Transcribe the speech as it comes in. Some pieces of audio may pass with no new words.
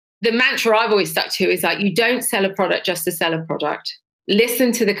the mantra I've always stuck to is like, you don't sell a product just to sell a product.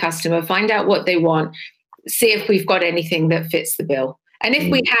 Listen to the customer, find out what they want, see if we've got anything that fits the bill. And if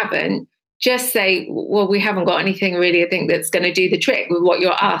we haven't, just say, well, we haven't got anything really, I think, that's going to do the trick with what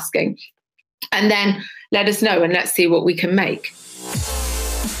you're asking. And then let us know and let's see what we can make.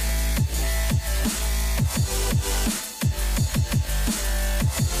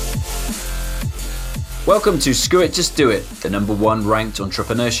 Welcome to Screw It, Just Do It, the #1 ranked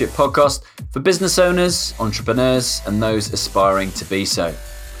entrepreneurship podcast for business owners, entrepreneurs, and those aspiring to be so.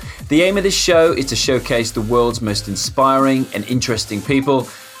 The aim of this show is to showcase the world's most inspiring and interesting people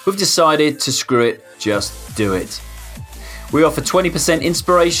who've decided to screw it, just do it. We offer 20%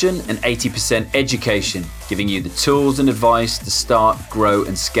 inspiration and 80% education, giving you the tools and advice to start, grow,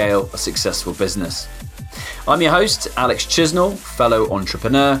 and scale a successful business. I'm your host, Alex Chisnell, fellow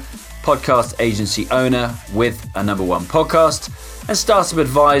entrepreneur, podcast agency owner with a #1 podcast, and startup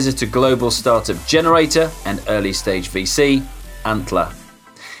advisor to global startup generator and early stage VC, Antler.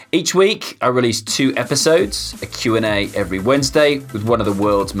 Each week, I release 2 episodes, a Q&A every Wednesday with one of the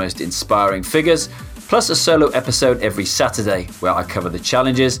world's most inspiring figures, plus a solo episode every Saturday where I cover the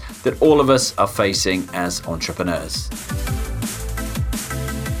challenges that all of us are facing as entrepreneurs.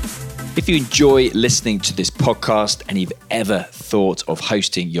 If you enjoy listening to this podcast and you've ever thought of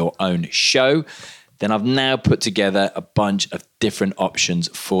hosting your own show, then I've now put together a bunch of different options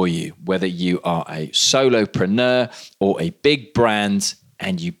for you. Whether you are a solopreneur or a big brand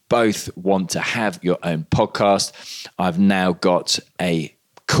and you both want to have your own podcast, I've now got a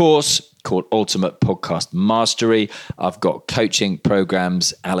course called Ultimate Podcast Mastery. I've got coaching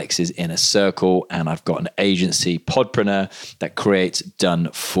programs, Alex's Inner Circle, and I've got an agency, Podpreneur, that creates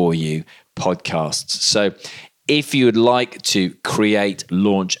done-for-you podcasts. So if you would like to create,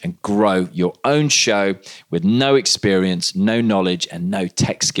 launch, and grow your own show with no experience, no knowledge, and no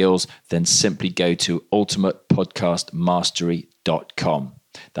tech skills, then simply go to ultimatepodcastmastery.com.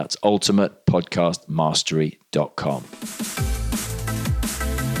 That's ultimatepodcastmastery.com.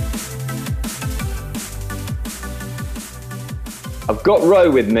 I've got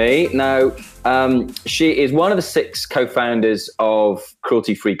Ro with me. Now, she is one of the 6 co-founders of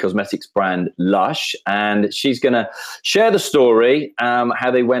cruelty-free cosmetics brand Lush, and she's going to share the story, how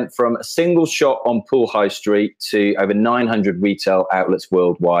they went from a single shop on Poole High Street to over 900 retail outlets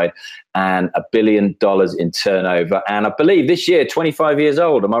worldwide and $1 billion in turnover. And I believe this year, 25 years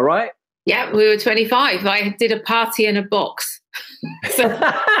old. Am I right? Yeah, we were 25. I did a party in a box. So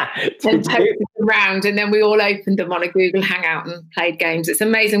and posted around, and then we all opened them on a Google Hangout and played games. It's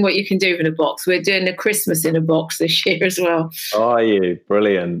amazing what you can do in a box. We're doing a Christmas in a box this year as well. Are you?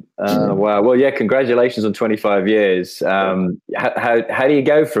 Brilliant. Wow. Well, yeah, congratulations on 25 years. How do you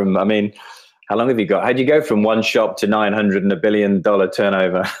go from, I mean, how long have you got? How do you go from one shop to 900 and $1 billion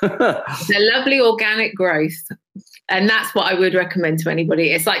turnover? It's a lovely organic growth. And that's what I would recommend to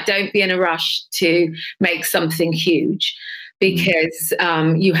anybody. It's like, don't be in a rush to make something huge, because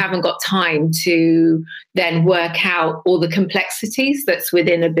you haven't got time to then work out all the complexities that's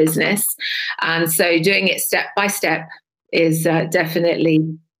within a business. And so doing it step by step is definitely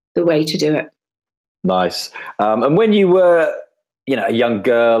the way to do it. Nice. And when you were, a young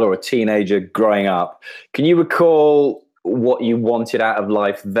girl or a teenager growing up, can you recall what you wanted out of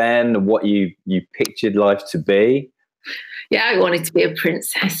life then, what you pictured life to be? Yeah, I wanted to be a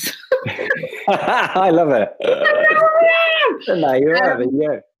princess. I love it. No, you're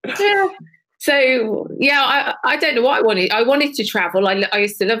right. Yeah. So, yeah, I don't know what I wanted. I wanted to travel. I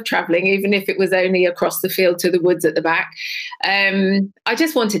used to love traveling, even if it was only across the field to the woods at the back. I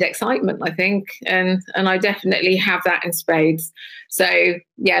just wanted excitement, I think. And I definitely have that in spades. So,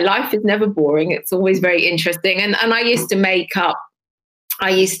 yeah, life is never boring. It's always very interesting. And I used to make up. I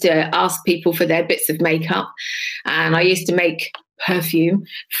used to ask people for their bits of makeup, and I used to make perfume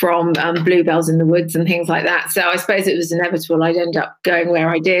from bluebells in the woods and things like that. So I suppose it was inevitable I'd end up going where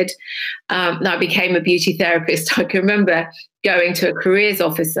I did. I became a beauty therapist. I can remember going to a careers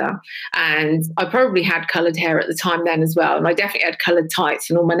officer, and I probably had coloured hair at the time then as well. And I definitely had coloured tights,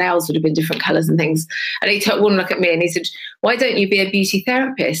 and all my nails would have been different colours and things. And he took one look at me and he said, "Why don't you be a beauty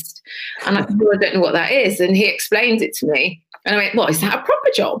therapist?" And I said, "Well, I don't know what that is." And he explained it to me. And I went, "What, is that a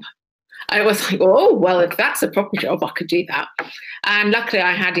proper job?" And I was like, "Oh, well, if that's a proper job, I could do that." And luckily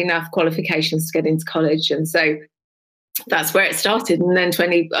I had enough qualifications to get into college. And so that's where it started. And then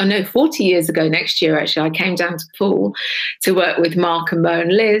 40 years ago next year, actually, I came down to Poole to work with Mark and Mo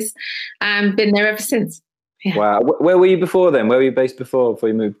and Liz, and been there ever since. Yeah. Wow. Where were you before then? Where were you based before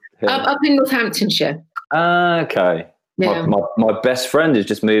you moved here? Up in Northamptonshire. Okay. Yeah. My best friend is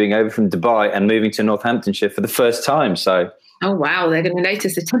just moving over from Dubai and moving to Northamptonshire for the first time. So Oh, wow. They're going to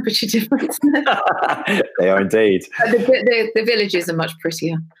notice a temperature difference. They are indeed. The villages are much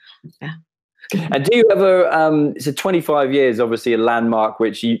prettier. Yeah. And do you ever, so 25 years, obviously a landmark,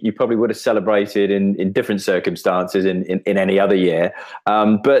 which you probably would have celebrated in different circumstances in any other year.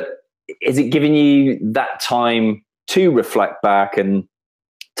 But is it giving you that time to reflect back and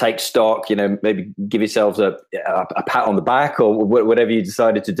take stock, maybe give yourselves a pat on the back or whatever you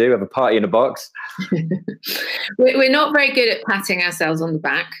decided to do, have a party in a box? We're not very good at patting ourselves on the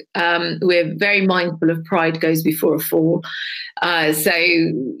back. We're very mindful of pride goes before a fall. So,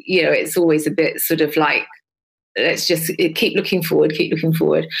 it's always a bit sort of like, let's just keep looking forward.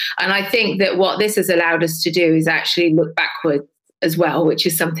 And I think that what this has allowed us to do is actually look backward as well, which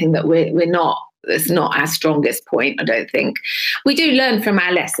is something that it's not our strongest point, I don't think. We do learn from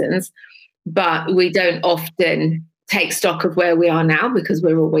our lessons, but we don't often take stock of where we are now because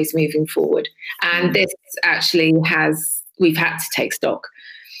we're always moving forward. And this actually we've had to take stock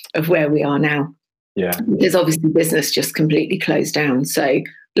of where we are now. Yeah. Because obviously business just completely closed down. So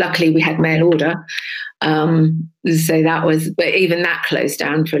luckily we had mail order. But even that closed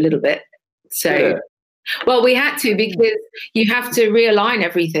down for a little bit. So, yeah. Well, we had to, because you have to realign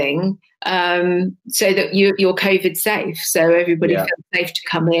everything so that you're COVID safe. So everybody feels safe to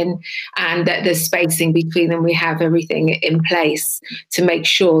come in, and that there's spacing between them. We have everything in place to make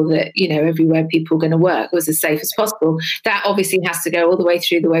sure that, everywhere people are going to work was as safe as possible. That obviously has to go all the way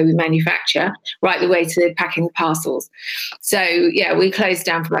through the way we manufacture, right the way to packing the parcels. So, we closed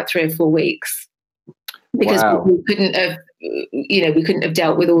down for about 3 or 4 weeks because we couldn't have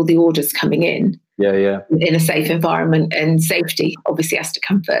dealt with all the orders coming in. In a safe environment, and safety obviously has to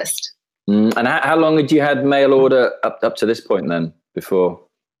come first. And how long had you had mail order up to this point then, before?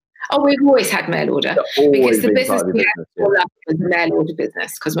 Oh, we've always had mail order because the business we had was the mail order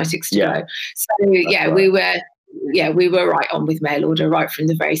business, cosmetics to go. So we were right on with mail order right from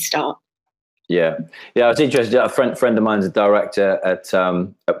the very start. Yeah, I was interested. A friend of mine's a director at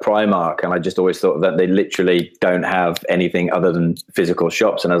Primark, and I just always thought that they literally don't have anything other than physical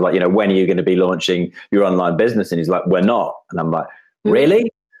shops. And I was like, when are you going to be launching your online business? And he's like, we're not. And I'm like,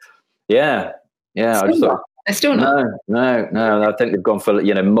 really? Yeah. I just thought, they're still not. No. I think they've gone for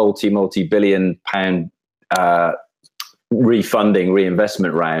multi-billion pound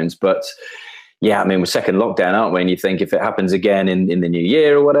reinvestment rounds, but. Yeah, we're second lockdown, aren't we? And you think if it happens again in the new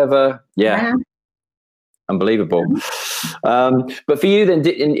year or whatever, unbelievable. But for you then,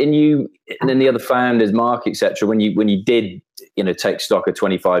 and then the other founders, Mark, etc., when you did, take stock of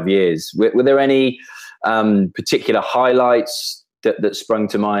 25 years, were there any particular highlights that sprung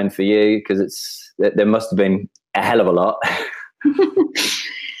to mind for you? Because there must have been a hell of a lot.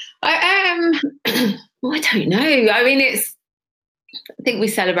 I don't know. I think we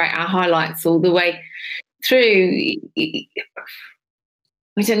celebrate our highlights all the way through. I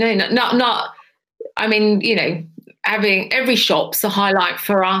don't know, having every shop's a highlight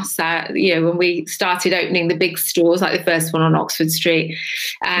for us. When we started opening the big stores, like the first one on Oxford Street,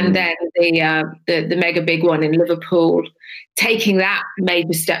 and then the mega big one in Liverpool, taking that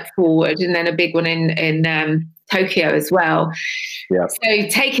major step forward, and then a big one in Tokyo as well. Yeah. So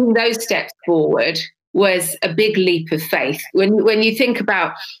taking those steps forward was a big leap of faith. When you think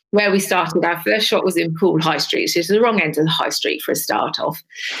about where we started, our first shop was in Poole High Street, so it's the wrong end of the high street for a start off,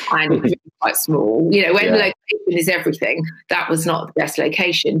 and it was quite small. The location is everything, that was not the best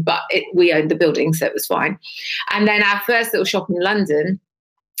location, but we owned the building, so it was fine. And then our first little shop in London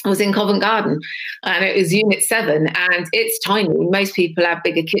was in Covent Garden, and it was Unit 7, and it's tiny. Most people have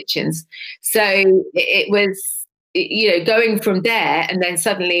bigger kitchens, so it was going from there, and then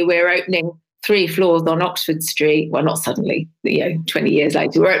suddenly we're opening 3 floors on Oxford Street. Well, not suddenly, 20 years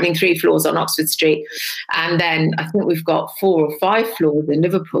later, we're opening 3 floors on Oxford Street. And then I think we've got 4 or 5 floors in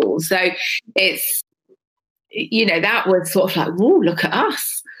Liverpool. So it's, that was sort of like, whoa, look at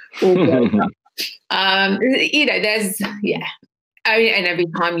us. And every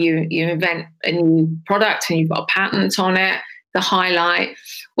time you invent a new product and you've got a patent on it, the highlights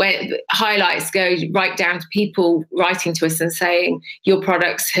go right down to people writing to us and saying, your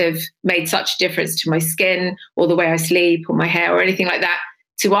products have made such a difference to my skin or the way I sleep or my hair or anything like that.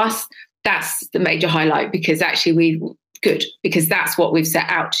 To us, that's the major highlight, because actually because that's what we've set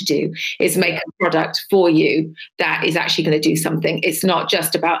out to do, is make a product for you that is actually going to do something. It's not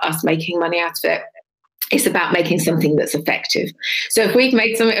just about us making money out of it. It's about making something that's effective. So if we've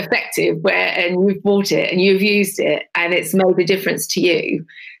made something effective and you've bought it and you've used it and it's made a difference to you,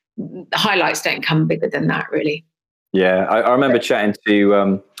 the highlights don't come bigger than that, really. Yeah, I remember chatting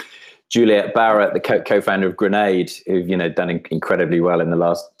to Juliet Barrett, the co-founder of Grenade, who've done incredibly well in the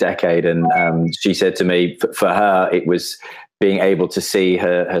last decade, and she said to me, for her, it was being able to see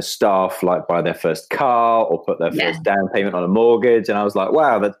her staff like buy their first car or put their first down payment on a mortgage. And I was like,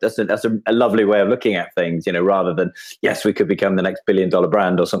 wow, that's a lovely way of looking at things, rather than, yes, we could become the next $1 billion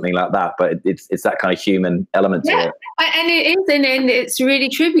brand or something like that. But it's that kind of human element to it. And it is, and it's really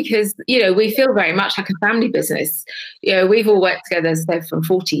true because, we feel very much like a family business. We've all worked together, as I said, for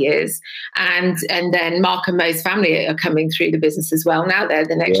 40 years. And then Mark and Mo's family are coming through the business as well. Now they're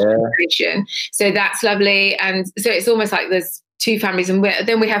the next generation. So that's lovely. And so it's almost like there's two families, and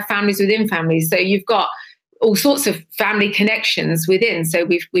then we have families within families. So you've got all sorts of family connections within. So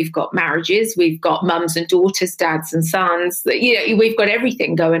we've got marriages, we've got mums and daughters, dads and sons. We've got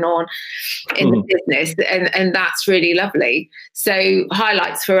everything going on in the business, and that's really lovely. So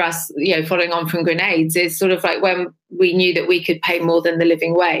highlights for us, following on from Grenades, is sort of like when we knew that we could pay more than the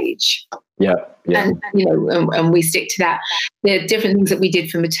living wage. Yeah. And we stick to that. There are different things that we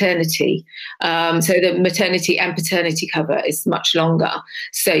did for maternity. So the maternity and paternity cover is much longer.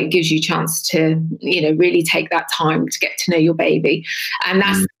 So it gives you a chance to, really take that time to get to know your baby. And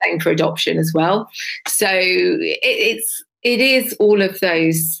that's the same for adoption as well. So it is all of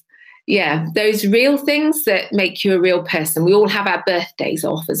those, those real things that make you a real person. We all have our birthdays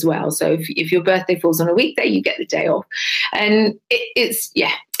off as well. So if your birthday falls on a weekday, you get the day off. And it's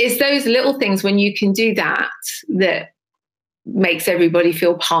those little things when you can do that makes everybody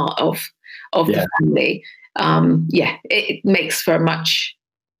feel part of the family. It makes for a much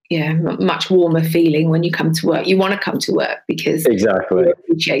warmer feeling when you come to work. You want to come to work because you're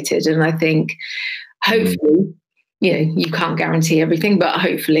appreciated. And I think hopefully, you can't guarantee everything, but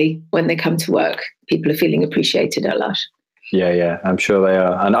hopefully when they come to work, people are feeling appreciated at Lush. Yeah, I'm sure they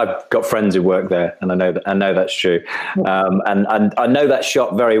are. And I've got friends who work there, and I know that's true. And I know that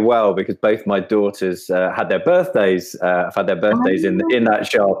shop very well because both my daughters had their birthdays. I've had their birthdays in that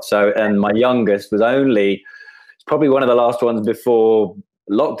shop. So, and my youngest was probably one of the last ones before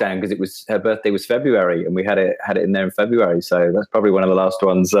lockdown, because her birthday was February, and we had it in there in February. So that's probably one of the last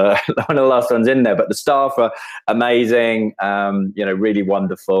ones in there. But the staff are amazing, really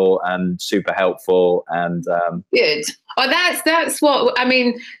wonderful and super helpful, and good. Oh, that's what I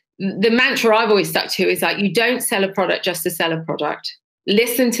mean. The mantra I've always stuck to is like, you don't sell a product just to sell a product.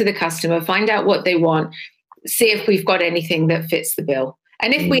 Listen to the customer, find out what they want, see if we've got anything that fits the bill,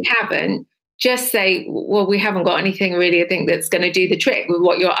 and if we haven't, just say, well, we haven't got anything really, I think, that's going to do the trick with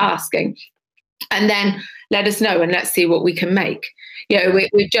what you're asking. And then let us know and let's see what we can make.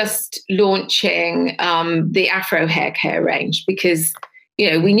 We're just launching the Afro hair care range because,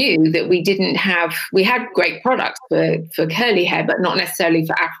 we knew that we had great products for curly hair, but not necessarily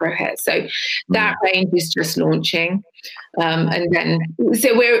for Afro hair. So that range is just launching. And then,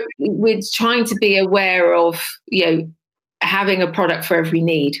 so we're trying to be aware of, having a product for every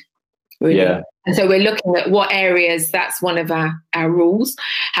need. Really. Yeah. And so we're looking at what areas, that's one of our rules,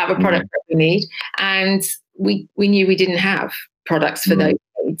 have a product that we need. And we knew we didn't have products for those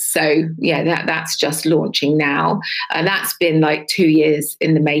needs. So that's just launching now. And that's been like 2 years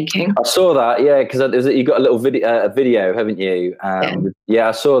in the making. I saw that, because you got a little video, haven't you?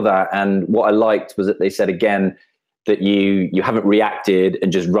 I saw that. And what I liked was that they said again, that you haven't reacted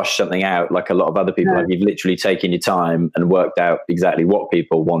and just rushed something out like a lot of other people have. You've literally taken your time and worked out exactly what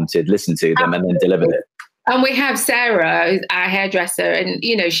people wanted, listened to them, and then delivered it. And we have Sarah, our hairdresser, and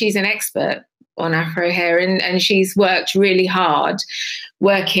she's an expert on Afro hair, and she's worked really hard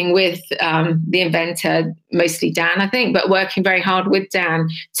working with the inventor, mostly Dan, I think, but working very hard with Dan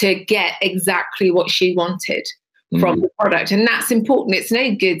to get exactly what she wanted from the product. And that's important. It's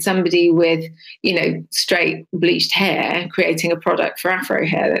no good somebody with, straight bleached hair creating a product for Afro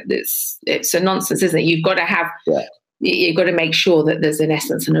hair. It's a nonsense, isn't it? You've got to make sure that there's an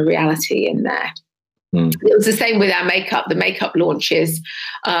essence and a reality in there. It was the same with our makeup. The makeup launches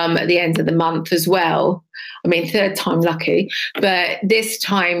at the end of the month as well. I mean, third time lucky. But this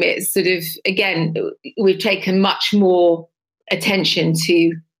time it's sort of, again, we've taken much more attention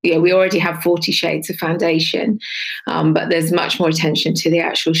to, we already have 40 shades of foundation, but there's much more attention to the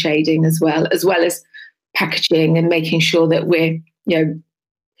actual shading as well as packaging and making sure that we're,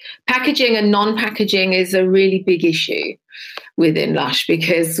 packaging and non-packaging is a really big issue within Lush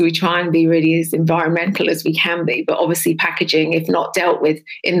because we try and be really as environmental as we can be. But obviously packaging, if not dealt with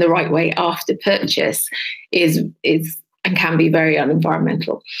in the right way after purchase, is and can be very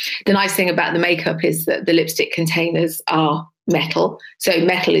unenvironmental. The nice thing about the makeup is that the lipstick containers are metal. So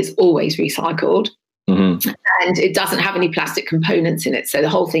metal is always recycled. And it doesn't have any plastic components in it. So the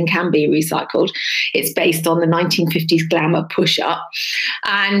whole thing can be recycled. It's based on the 1950s glamour push-up.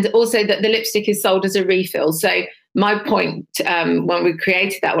 And also that the lipstick is sold as a refill. So my point when we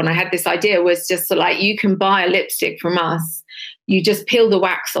created that, when I had this idea, was just so, like, you can buy a lipstick from us. You just peel the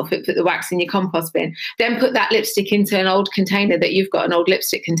wax off it, put the wax in your compost bin, then put that lipstick into an old container that you've got, an old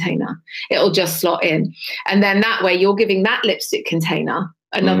lipstick container. It'll just slot in. And then that way you're giving that lipstick container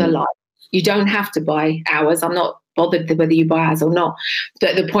another life. You don't have to buy ours. I'm not bothered whether you buy ours or not.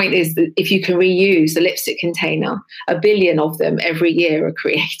 But the point is that if you can reuse a lipstick container, 1 billion of them every year are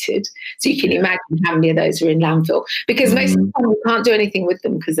created. So you can imagine how many of those are in landfill, because most of the time you can't do anything with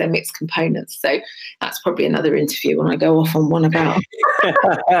them because they're mixed components. So that's probably another interview when I go off on one about.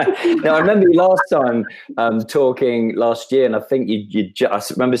 Now, I remember you last time talking last year, and I think I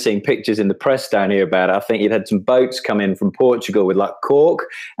remember seeing pictures in the press down here about it. I think you'd had some boats come in from Portugal with like cork,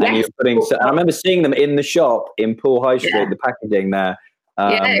 and you're putting. I remember seeing them in the shop in Poole High Street, the packaging there.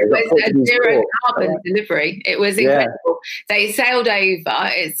 It was a zero carbon delivery. It was incredible. They sailed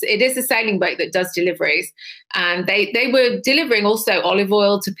over. It is a sailing boat that does deliveries, and they were delivering also olive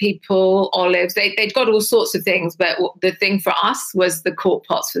oil to people, olives. They'd got all sorts of things, but the thing for us was the cork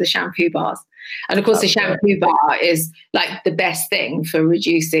pots for the shampoo bars. And of course, the shampoo bar is like the best thing for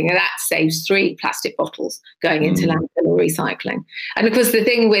reducing, and that saves 3 plastic bottles going into landfill or recycling. And of course, the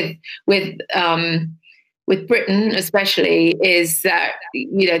thing with Britain especially is that,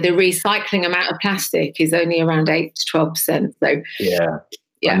 the recycling amount of plastic is only around 8 to 12%. So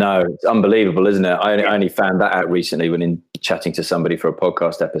I know, it's unbelievable, isn't it? I only found that out recently when chatting to somebody for a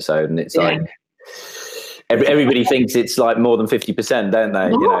podcast episode, and it's like everybody thinks it's like more than 50%, don't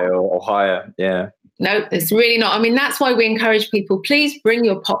they? Or higher. Yeah. No, it's really not. I mean, that's why we encourage people, please bring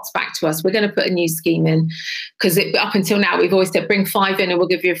your pots back to us. We're going to put a new scheme in, because up until now, we've always said, bring 5 in and we'll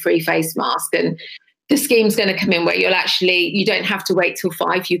give you a free face mask. And the scheme's going to come in where you don't have to wait till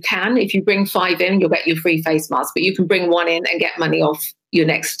 5. You can. If you bring 5 in, you'll get your free face mask, but you can bring 1 in and get money off your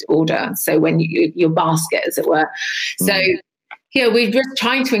next order. So when your basket, as it were. So, we're just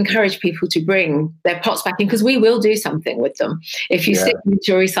trying to encourage people to bring their pots back in, because we will do something with them. If you stick with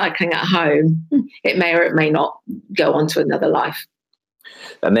your recycling at home, it may or it may not go on to another life.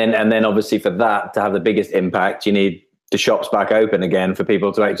 And then obviously for that to have the biggest impact, you need the shops back open again for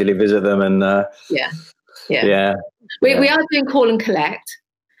people to actually visit them. And we are doing call and collect.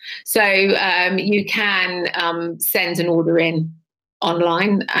 So you can send an order in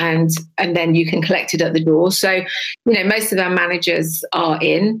online, and then you can collect it at the door. So, most of our managers are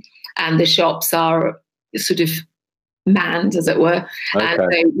in, and the shops are sort of manned, as it were. Okay. And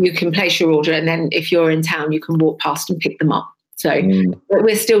so you can place your order, and then if you're in town, you can walk past and pick them up. So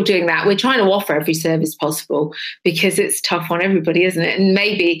we're still doing that. We're trying to offer every service possible, because it's tough on everybody, isn't it? And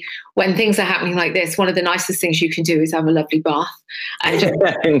maybe when things are happening like this, one of the nicest things you can do is have a lovely bath.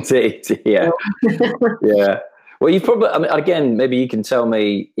 Indeed, yeah. Well, you've probably, again, maybe you can tell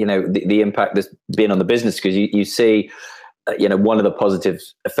me, the impact that's been on the business, because you see, one of the positive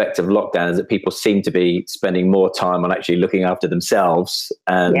effects of lockdown is that people seem to be spending more time on actually looking after themselves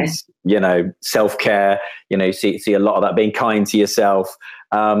and, self-care, see a lot of that, being kind to yourself.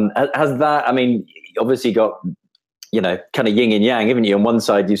 Has that, obviously got, kind of yin and yang, haven't you? On one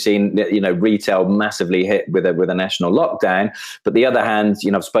side, you've seen, retail massively hit with a national lockdown. But the other hand,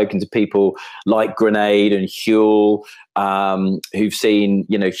 I've spoken to people like Grenade and Huel, who've seen,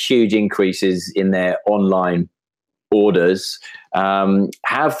 huge increases in their online orders.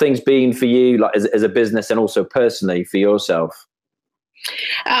 Have things been for you, like as a business and also personally for yourself?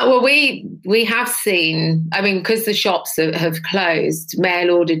 Well, we have seen, because the shops have closed,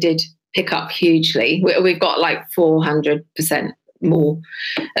 mail order did pick up hugely. We've got like 400% more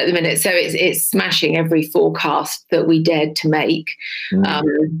at the minute. So it's smashing every forecast that we dared to make.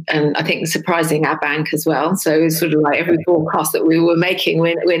 And I think surprising our bank as well. So it's sort of like every forecast that we were making,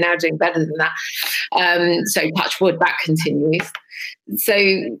 we're now doing better than that. So touch wood, that continues. So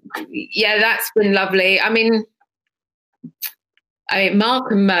that's been lovely. Mark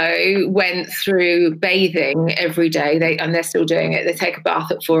and Mo went through bathing every day, and they're still doing it. They take a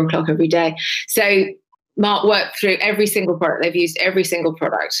bath at 4:00 every day. So Mark worked through every single product. They've used every single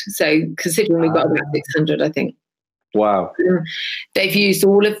product. So considering we've got about 600, I think. Wow. They've used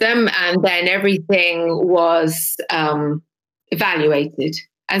all of them, and then everything was evaluated.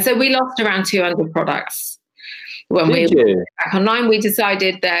 And so we lost around 200 products. When we were back online, we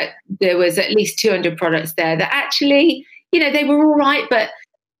decided that there was at least 200 products there that actually, they were all right, but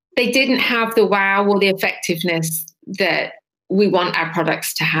they didn't have the wow or the effectiveness that we want our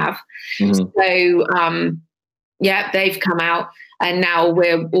products to have. So, they've come out, and now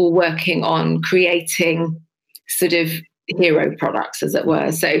we're all working on creating sort of hero products, as it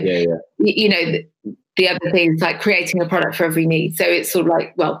were. So, the other thing is like creating a product for every need. So it's sort of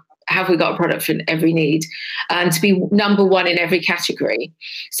like, have we got a product for every need, and to be number one in every category?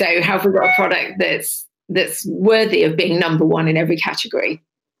 So have we got a product that's worthy of being number one in every category,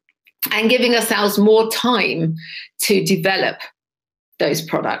 and giving ourselves more time to develop those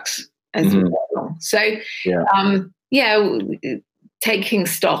products as we go along. So taking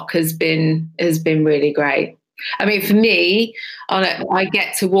stock has been really great. I mean, for me, I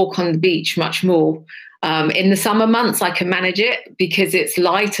get to walk on the beach much more. In the summer months, I can manage it because it's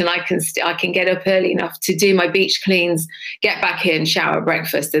light, and I can get up early enough to do my beach cleans, get back in, shower,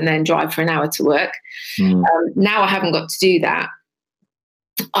 breakfast, and then drive for an hour to work. Now I haven't got to do that.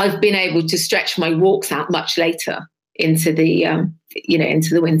 I've been able to stretch my walks out much later into the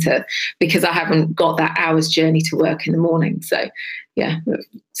into the winter, because I haven't got that hour's journey to work in the morning. So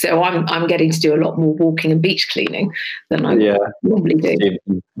I'm getting to do a lot more walking and beach cleaning than I normally do.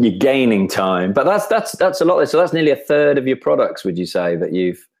 You're gaining time, but that's a lot. So that's nearly a third of your products, would you say, that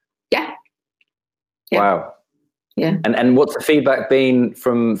you've? Yeah. Wow. Yeah. And what's the feedback been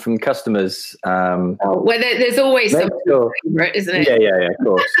from customers? Well, there's always some favorite, isn't it? Yeah, of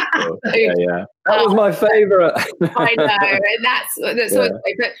course. Yeah. That was my favorite. I know, and that's always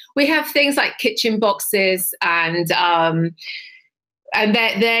great. But we have things like kitchen boxes, and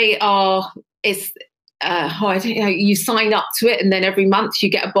they are, it's I don't know, you sign up to it, and then every month you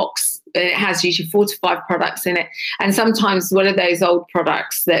get a box. It has usually 4 to 5 products in it, and sometimes one of those old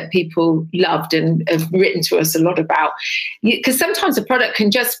products that people loved and have written to us a lot about, because sometimes a product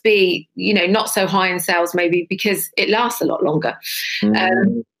can just be, not so high in sales, maybe because it lasts a lot longer.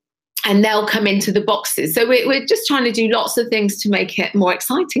 And they'll come into the boxes. So we're just trying to do lots of things to make it more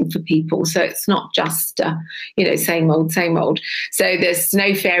exciting for people. So it's not just, same old. So there's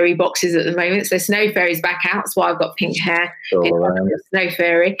Snow Fairy boxes at the moment. So Snow Fairy's back out. That's why I've got pink hair. Snow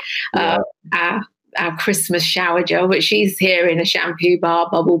Fairy. Our Christmas shower gel, but she's here in a shampoo bar,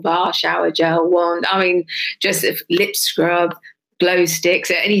 bubble bar, shower gel, wand. I mean, just lip scrub, glow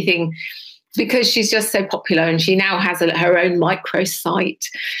sticks, anything, because she's just so popular, and she now has her own microsite.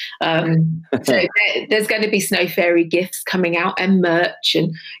 So there's going to be Snow Fairy gifts coming out, and merch,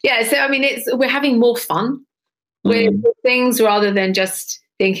 and so I mean, we're having more fun with things rather than just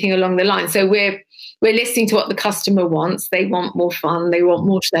thinking along the line. So we're listening to what the customer wants. They want more fun. They want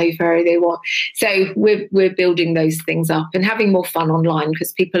more Snow Fairy. So we're building those things up and having more fun online,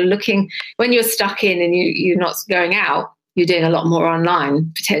 because people are looking, when you're stuck in and you're not going out, you're doing a lot more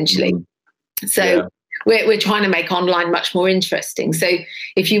online potentially. So we're trying to make online much more interesting. So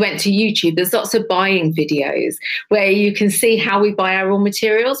if you went to YouTube, there's lots of buying videos where you can see how we buy our raw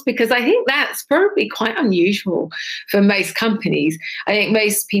materials, because I think that's probably quite unusual for most companies. I think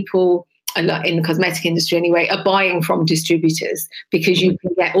most people, in the cosmetic industry anyway, are buying from distributors, because you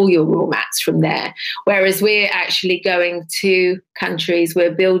can get all your raw mats from there. Whereas we're actually going to countries,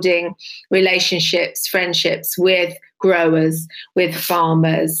 we're building relationships, friendships with growers, with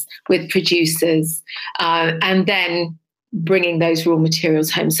farmers, with producers, and then bringing those raw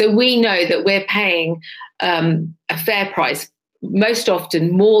materials home. So we know that we're paying a fair price, most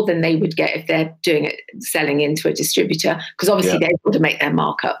often more than they would get if they're doing it, selling into a distributor, because obviously they're able to make their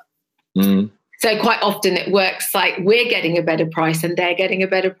markup. So quite often it works like we're getting a better price and they're getting a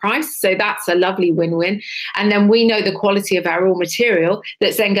better price. So that's a lovely win-win. And then we know the quality of our raw material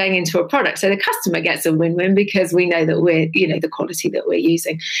that's then going into a product. So the customer gets a win-win, because we know that we're, the quality that we're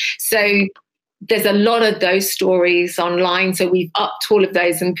using. So there's a lot of those stories online. So we've upped all of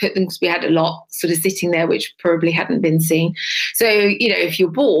those and put them, because we had a lot sort of sitting there which probably hadn't been seen. So, if you're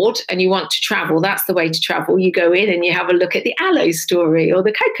bored and you want to travel, that's the way to travel. You go in and you have a look at the aloe story, or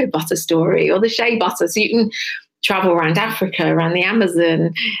the cocoa butter story, or the shea butter. So you can travel around Africa, around the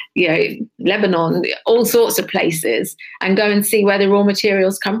Amazon, Lebanon, all sorts of places, and go and see where the raw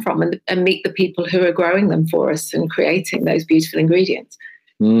materials come from, and meet the people who are growing them for us and creating those beautiful ingredients.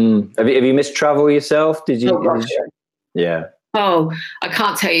 Have you missed travel yourself? Did you? Yeah. Oh, I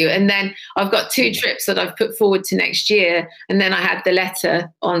can't tell you. And then I've got 2 trips that I've put forward to next year. And then I had the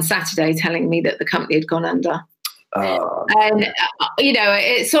letter on Saturday telling me that the company had gone under. And,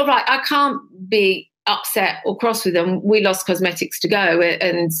 it's sort of like, I can't be upset or cross with them. We lost cosmetics to go,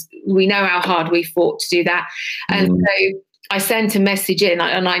 and we know how hard we fought to do that. And so I sent a message in,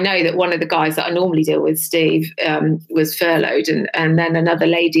 and I know that one of the guys that I normally deal with, Steve, was furloughed, and then another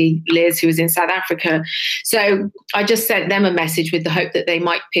lady, Liz, who was in South Africa. So I just sent them a message with the hope that they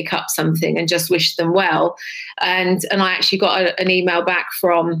might pick up something, and just wish them well. And I actually got an email back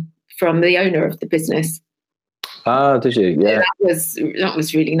from the owner of the business. Did you? Yeah. That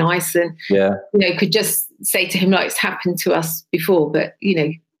was really nice, and could just say to him, like, it's happened to us before, but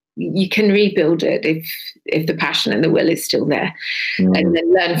you can rebuild it if the passion and the will is still there, and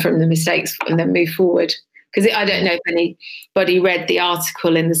then learn from the mistakes and then move forward. Because I don't know if anybody read the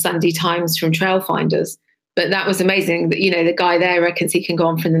article in the Sunday Times from Trailfinders, but that was amazing. That, you know, the guy there reckons he can go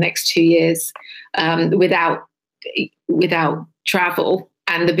on for the next 2 years without travel,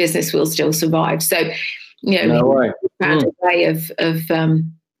 and the business will still survive. So, you know, he found a way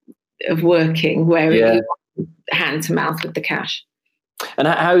of working where you hand to mouth with the cash. And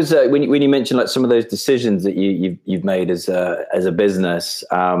how's when you mentioned like some of those decisions that you've made as a business?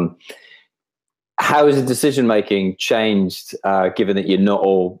 How has the decision making changed, given that you're not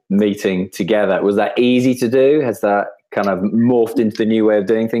all meeting together? Was that easy to do? Has that kind of morphed into the new way of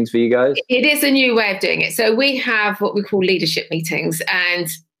doing things for you guys? It is a new way of doing it. So we have what we call leadership meetings, and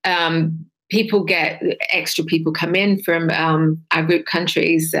extra people come in from our group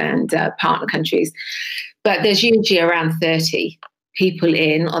countries and partner countries, but there's usually around 30 people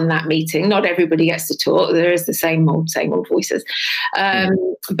in on that meeting. Not everybody gets to talk. There is the same old voices,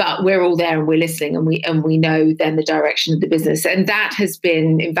 but we're all there and we're listening, and we know then the direction of the business, and that has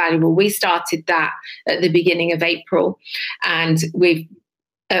been invaluable. We started that at the beginning of April, and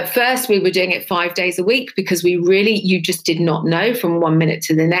at first we were doing it 5 days a week because you just did not know from 1 minute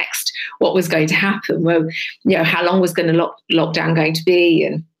to the next what was going to happen. Well, you know, how long was lockdown going to be,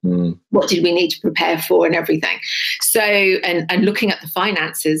 and what did we need to prepare for, and everything. So, and looking at the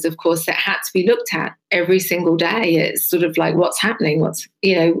finances, of course, that had to be looked at every single day. It's sort of like, what's happening?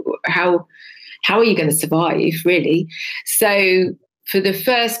 How are you going to survive, really? So for the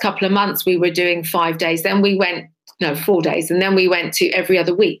first couple of months, we were doing 5 days. Then we went, 4 days. And then we went to every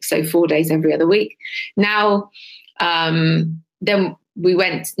other week. So 4 days every other week. Now, then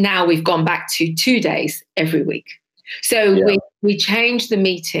now we've gone back to 2 days every week. So we changed the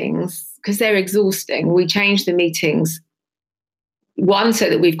meetings because they're exhausting. We changed the meetings, one, so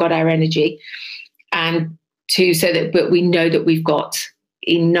that we've got our energy, and two, but we know that we've got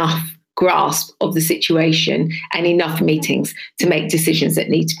enough grasp of the situation and enough meetings to make decisions that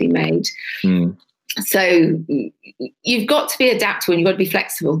need to be made. So you've got to be adaptable and you've got to be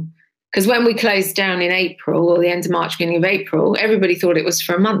flexible. Because when we closed down in April, or the end of March, beginning of April, everybody thought it was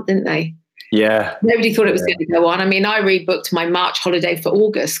for a month, didn't they? Yeah. Nobody thought it was going to go on. I mean, I rebooked my March holiday for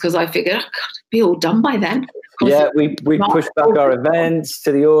August because I figured, it'd be all done by then. Yeah, we pushed back our events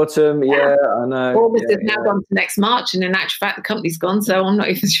to the autumn. Yeah, I know. August has now gone to next March, and in actual fact, the company's gone, so I'm not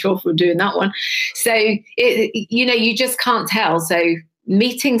even sure if we're doing that one. So, you just can't tell. So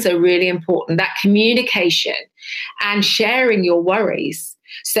meetings are really important, that communication and sharing your worries.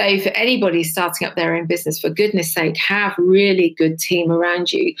 So for anybody starting up their own business, for goodness sake, have really good team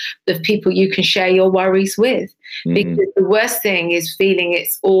around you of people you can share your worries with. Because the worst thing is feeling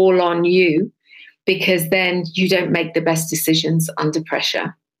it's all on you, because then you don't make the best decisions under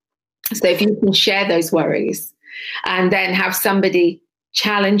pressure. So if you can share those worries and then have somebody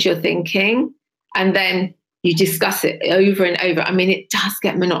challenge your thinking, and then you discuss it over and over. I mean, it does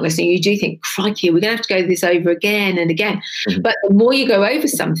get monotonous, and you do think, crikey, we're going to have to go this over again and again. But the more you go over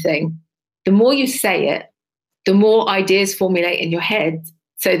something, the more you say it, the more ideas formulate in your head,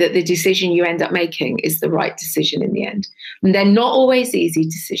 so that the decision you end up making is the right decision in the end. And they're not always easy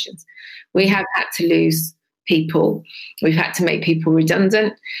decisions. We have had to lose people. We've had to make people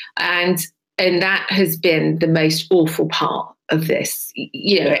redundant. And that has been the most awful part of this.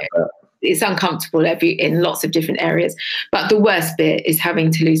 It's uncomfortable in lots of different areas. But the worst bit is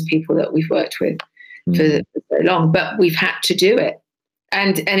having to lose people that we've worked with for so long. But we've had to do it.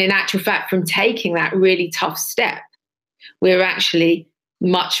 And in actual fact, from taking that really tough step, we're actually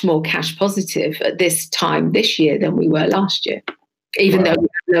much more cash positive at this time this year than we were last year, even though we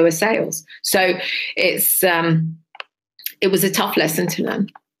have lower sales. So it was a tough lesson to learn.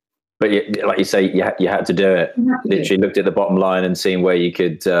 But like you say, you had to do it. Literally looked at the bottom line and seeing where you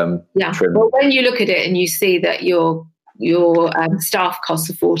could trim. Well, when you look at it and you see that your staff costs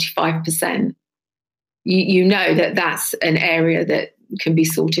are 45%, you know that that's an area that can be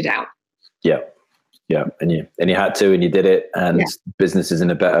sorted out. Yeah, and you had to, and you did it, and business is in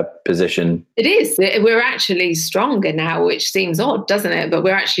a better position. It is. We're actually stronger now, which seems odd, doesn't it? But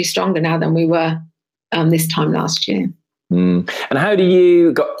we're actually stronger now than we were this time last year. And how do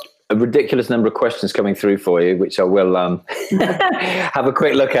you got a ridiculous number of questions coming through for you, which I will have a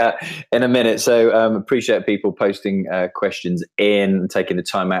quick look at in a minute. So appreciate people posting questions in and taking the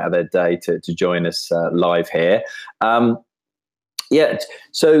time out of their day to join us live here.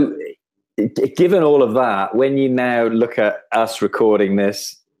 So given all of that, when you now look at us recording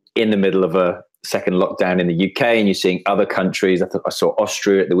this in the middle of a second lockdown in the UK, and you're seeing other countries, I saw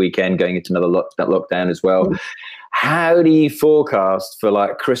Austria at the weekend going into another lockdown as well. How do you forecast for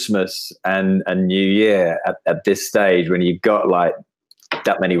like Christmas and New Year at this stage when you've got like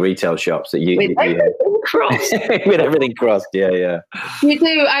that many retail shops that with everything crossed? with everything crossed, yeah. You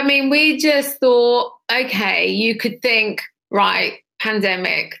do. I mean, we just thought, okay, you could think, right,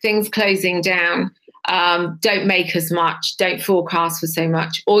 pandemic, things closing down, don't make as much, don't forecast for so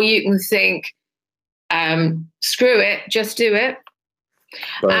much, or you can think, screw it, just do it.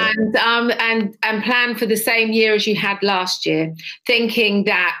 Right. And plan for the same year as you had last year, thinking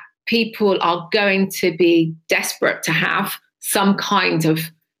that people are going to be desperate to have some kind of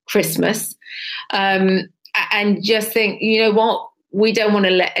Christmas, and just think, you know what, we don't want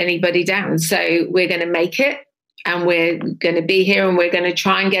to let anybody down, so we're going to make it, and we're going to be here, and we're going to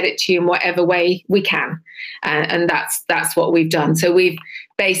try and get it to you in whatever way we can, and that's what we've done. So we've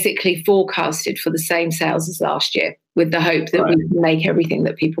basically forecasted for the same sales as last year, with the hope that we can make everything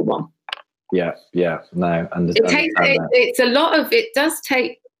that people want. Yeah, no, understand. It's a lot of, it does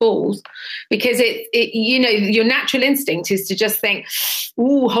take balls, because it you know, your natural instinct is to just think,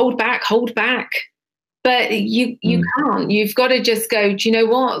 ooh, hold back, but you can't. You've got to just go, do you know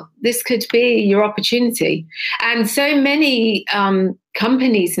what, this could be your opportunity. And so many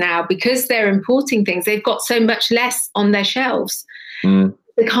companies now, because they're importing things, they've got so much less on their shelves.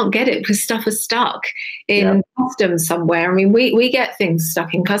 They can't get it because stuff is stuck in customs somewhere. I mean, we get things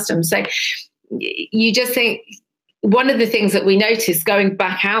stuck in customs. So you just think, one of the things that we noticed going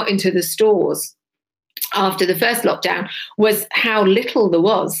back out into the stores after the first lockdown was how little there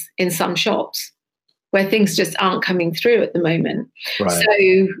was in some shops, where things just aren't coming through at the moment. Right. So,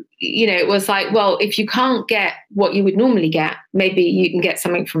 you know, it was like, well, if you can't get what you would normally get, maybe you can get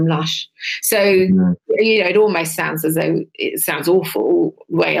something from Lush. So, you know, it almost sounds as though, it sounds awful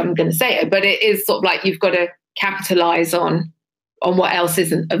the way I'm going to say it, but it is sort of like you've got to capitalize on what else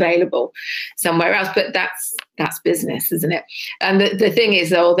isn't available somewhere else. But that's business, isn't it? And the thing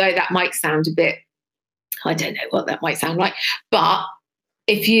is, although that might sound a bit, I don't know what that might sound like, but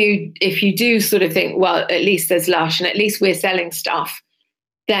if you do sort of think, well, at least there's Lush and at least we're selling stuff,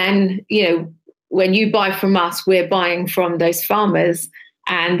 then, you know, when you buy from us, we're buying from those farmers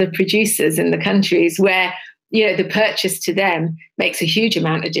and the producers in the countries where, you know, the purchase to them makes a huge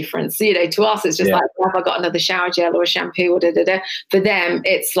amount of difference. You know, to us, it's just like, have I got another shower gel or a shampoo or da-da-da? For them,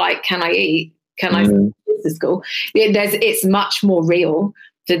 it's like, can I eat? Can I go to school? It's much more real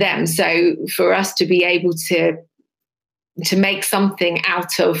to them. So for us to be able to make something out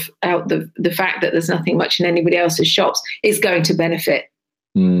the fact that there's nothing much in anybody else's shops is going to benefit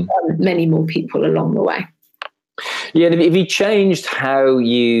many more people along the way. Yeah, have you changed how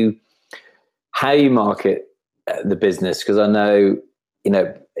you market the business? Because I know, you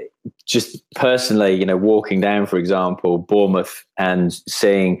know, just personally, you know, walking down, for example, Bournemouth and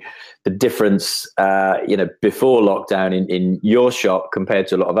seeing the difference, you know, before lockdown in your shop compared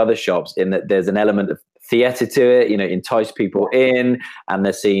to a lot of other shops, in that there's an element of theatre to it, you know, entice people in, and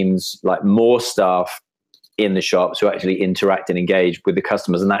there seems like more staff in the shops who actually interact and engage with the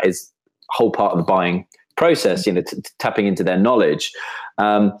customers, and that is a whole part of the buying process, you know, tapping into their knowledge.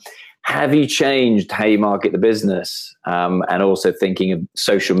 Have you changed how you market the business? And also thinking of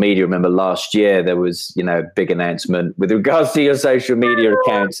social media. Remember last year there was, you know, a big announcement with regards to your social media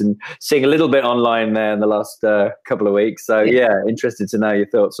accounts, and seeing a little bit online there in the last couple of weeks. So yeah, interested to know your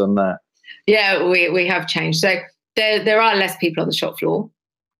thoughts on that. Yeah, we have changed. So there are less people on the shop floor,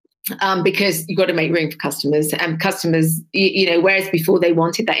 because you've got to make room for customers. And customers, you know, whereas before they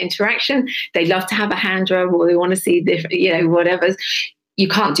wanted that interaction, they love to have a hand rub, or they want to see different, you know, whatever. You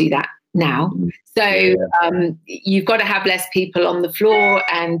can't do that now. So you've got to have less people on the floor,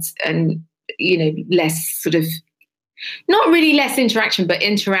 and you know, less sort of, not really less interaction, but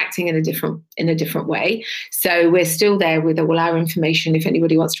interacting in a different way. So we're still there with all our information if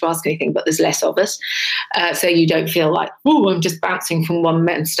anybody wants to ask anything, but there's less of us. So you don't feel like, oh, I'm just bouncing from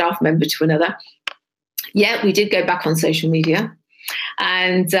one staff member to another. Yeah, we did go back on social media,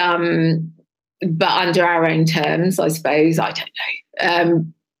 and but under our own terms, I suppose. I don't know.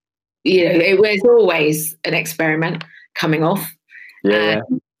 You know, it was always an experiment coming off. Yeah.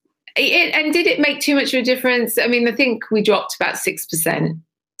 And did it make too much of a difference? I mean, I think we dropped about 6%.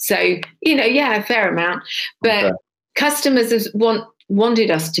 So, you know, yeah, a fair amount. But customers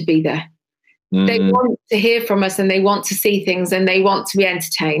wanted us to be there. They want to hear from us, and they want to see things, and they want to be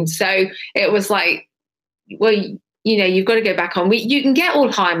entertained. So it was like, well, you know, you've got to go back on. You can get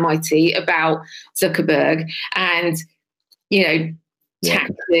all high and mighty about Zuckerberg and, you know,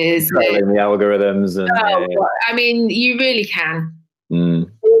 taxes. And the algorithms. And, I mean, you really can.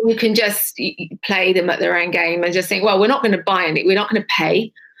 You can just play them at their own game and just think, well, we're not going to buy any, we're not going to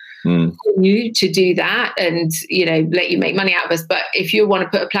pay you to do that and, let you make money out of us. But if you want to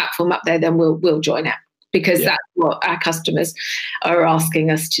put a platform up there, then we'll join it, because that's what our customers are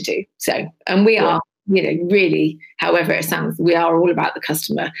asking us to do. So, and we are, really, however it sounds, we are all about the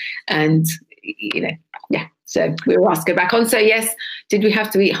customer. And, so we were asked to go back on. So yes, did we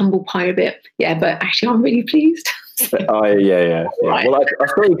have to eat humble pie a bit? Yeah, but actually I'm really pleased. Yeah. Right. Well, I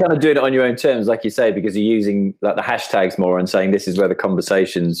thought you're kind of doing it on your own terms, like you say, because you're using like the hashtags more and saying this is where the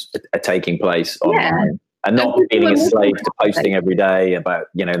conversations are taking place online, and not being a slave to posting every day about,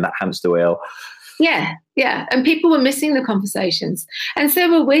 in that hamster wheel. Yeah. And people were missing the conversations, and so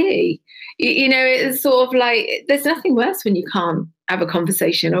were we. It's sort of like, there's nothing worse when you can't have a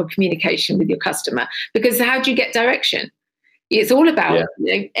conversation or communication with your customer, because how do you get direction? It's all about,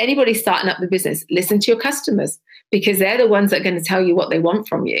 anybody starting up the business, listen to your customers, because they're the ones that are going to tell you what they want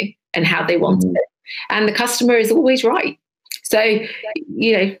from you and how they want it. And the customer is always right. So,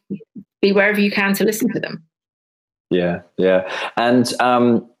 be wherever you can to listen to them. Yeah. And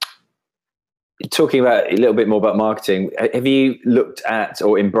talking about a little bit more about marketing, have you looked at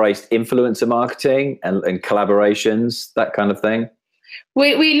or embraced influencer marketing and collaborations, that kind of thing?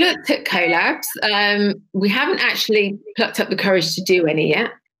 We looked at collabs. We haven't actually plucked up the courage to do any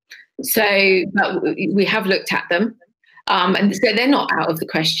yet. So, but we have looked at them. And so they're not out of the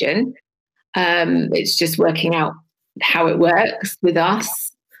question. It's just working out how it works with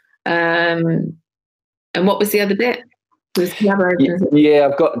us. And what was the other bit? Yeah,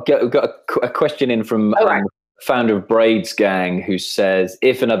 I've got a question in from founder of Braids Gang, who says,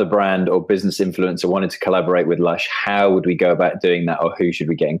 if another brand or business influencer wanted to collaborate with Lush, how would we go about doing that, or who should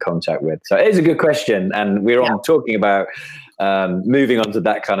we get in contact with? So it is a good question, and we're on talking about moving on to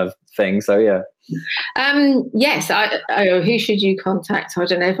that kind of thing. So yes, who should you contact? I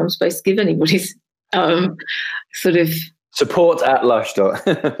don't know if I'm supposed to give anybody's sort of support at Lush.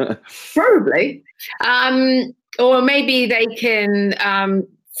 Probably. Or maybe they can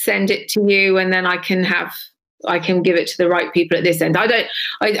send it to you, and then I can give it to the right people at this end. I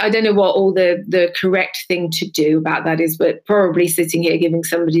don't know what all the correct thing to do about that is, but probably sitting here giving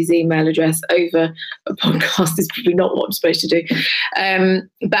somebody's email address over a podcast is probably not what I'm supposed to do.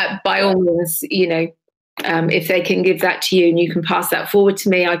 But by all means, if they can give that to you and you can pass that forward to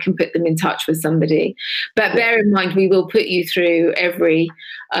me, I can put them in touch with somebody. But bear in mind, we will put you through every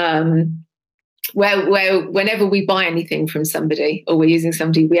whenever we buy anything from somebody or we're using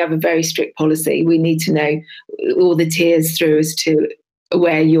somebody, we have a very strict policy. We need to know all the tiers through as to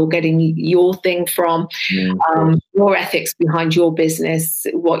where you're getting your thing from, your ethics behind your business,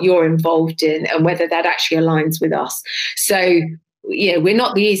 what you're involved in, and whether that actually aligns with us. So, we're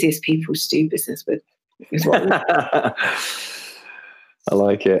not the easiest people to do business with. Is what I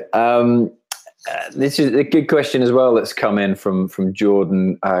like it. This is a good question as well that's come in from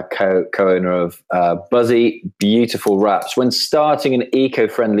Jordan, co-owner of Buzzy Beautiful Wraps. When starting an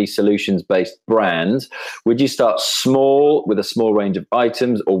eco-friendly solutions-based brand, would you start small with a small range of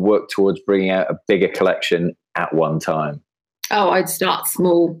items, or work towards bringing out a bigger collection at one time? Oh, I'd start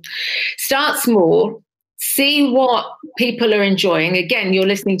small. Start small. See what people are enjoying. Again, you're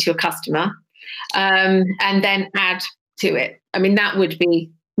listening to your customer, and then add to it. I mean, that would be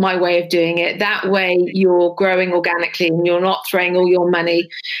my way of doing it. That way you're growing organically and you're not throwing all your money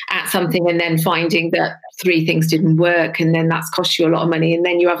at something and then finding that 3 things didn't work, and then that's cost you a lot of money, and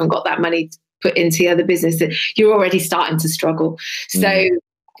then you haven't got that money to put into the other business. You're already starting to struggle. So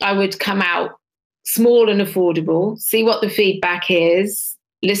I would come out small and affordable, see what the feedback is,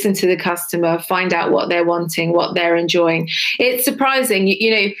 listen to the customer, find out what they're wanting, what they're enjoying. It's surprising,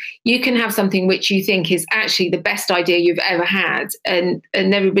 you can have something which you think is actually the best idea you've ever had, and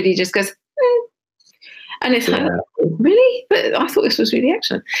everybody just goes, and it's like, really? But I thought this was really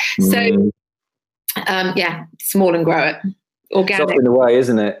excellent. So, small and grow it. Organic. It's often the way,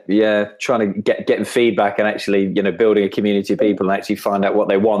 isn't it? Yeah, trying to getting feedback and actually, building a community of people and actually find out what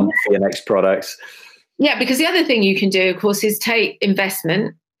they want for your next products. Yeah, because the other thing you can do, of course, is take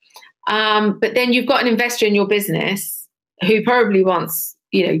investment. But then you've got an investor in your business who probably wants,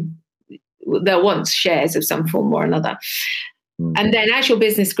 they'll want shares of some form or another. And then as your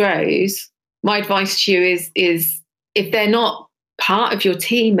business grows, my advice to you is if they're not part of your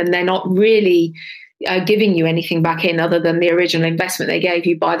team and they're not really giving you anything back in other than the original investment they gave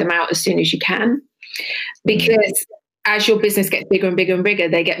you, buy them out as soon as you can. Because as your business gets bigger and bigger and bigger,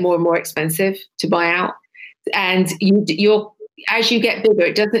 they get more and more expensive to buy out. And as you get bigger,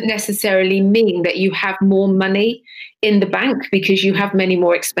 it doesn't necessarily mean that you have more money in the bank, because you have many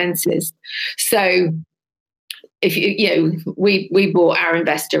more expenses. So if we bought our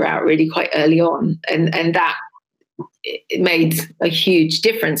investor out really quite early on, and that it made a huge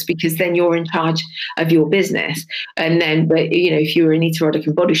difference, because then you're in charge of your business. And then, but if you were Anita Roddick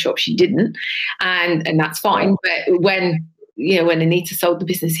in Body Shop, she didn't, and that's fine. But when Anita sold the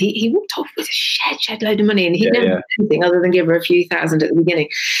business, he walked off with a shed load of money, and he'd never done anything other than give her a few thousand at the beginning.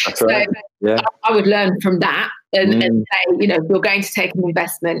 That's right. Yeah. I would learn from that and say, if you're going to take an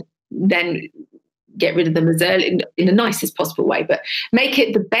investment, then get rid of them as early in the nicest possible way, but make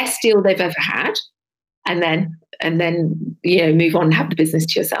it the best deal they've ever had, and then move on and have the business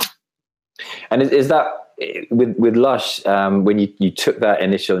to yourself. And is that with Lush, when you took that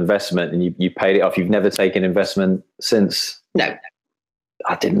initial investment and you paid it off, you've never taken investment since? No.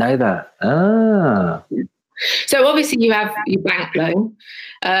 I didn't know that. Ah. So obviously you have your bank loan,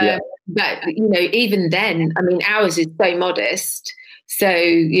 but even then, I mean, ours is so modest. So,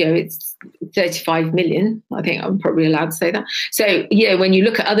 it's 35 million. I think I'm probably allowed to say that. So, when you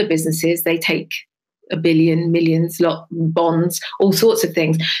look at other businesses, they take $1 billion, millions, bonds, all sorts of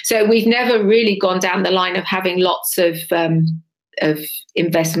things. So we've never really gone down the line of having lots of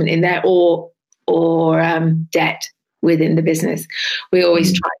investment in there or debt within the business. We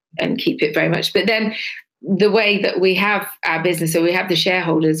always try and keep it very much. But then the way that we have our business, so we have the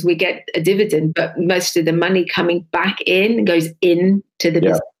shareholders, we get a dividend, but most of the money coming back in goes into the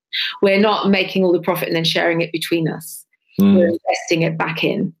business. We're not making all the profit and then sharing it between us. We're investing it back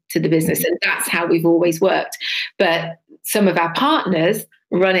in to the business, and that's how we've always worked. But some of our partners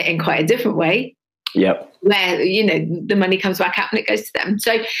run it in quite a different way. Yep. Where the money comes back out and it goes to them.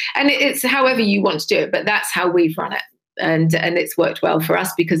 So, and it's however you want to do it, but that's how we've run it, and it's worked well for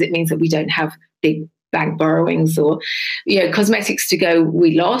us, because it means that we don't have big bank borrowings or cosmetics to go.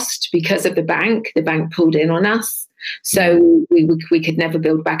 We lost because of the bank. The bank pulled in on us, so we could never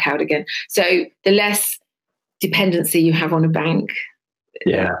build back out again. So the less dependency you have on a bank,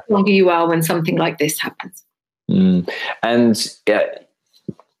 the stronger you are when something like this happens. And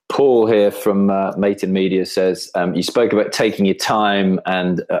Paul here from Mate in Media says, you spoke about taking your time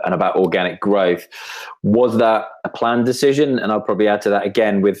and about organic growth. Was that a planned decision? And I'll probably add to that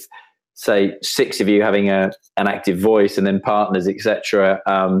again with, say, 6 of you having an active voice and then partners, etc.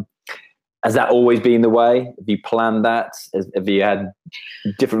 Has that always been the way? Have you planned that? Have you had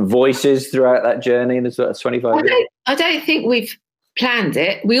different voices throughout that journey in the sort of 25 years? I don't think we've planned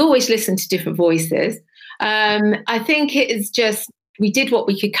it. We always listen to different voices. I think it is just, we did what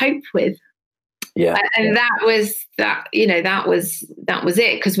we could cope with. Yeah. And that was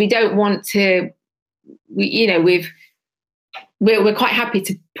it. Because we don't want to, we're quite happy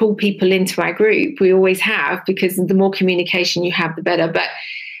to pull people into our group. We always have, because the more communication you have, the better. But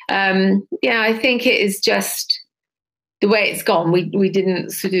I think it is just the way it's gone. We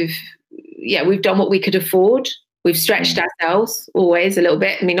didn't sort of, we've done what we could afford. We've stretched ourselves always a little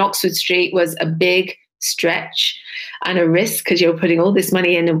bit. I mean, Oxford Street was a big stretch and a risk, because you're putting all this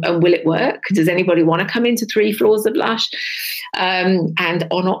money in, and will it work? Does anybody want to come into 3 floors of Lush and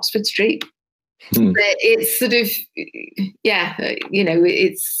on Oxford Street? But it's sort of,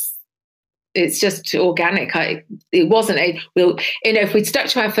 it's just organic. It wasn't if we'd stuck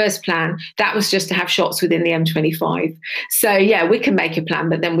to our first plan, that was just to have shops within the M25. So we can make a plan,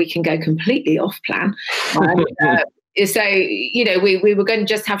 but then we can go completely off plan. So, we were going to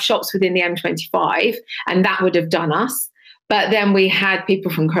just have shops within the M25, and that would have done us. But then we had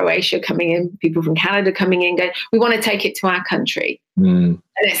people from Croatia coming in, people from Canada coming in, going, we want to take it to our country. And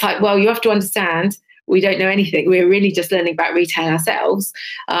it's like, well, you have to understand, we don't know anything. We're really just learning about retail ourselves.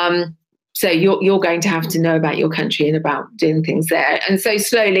 So you're going to have to know about your country and about doing things there. And so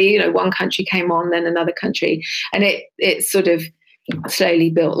slowly, one country came on, then another country, and it sort of slowly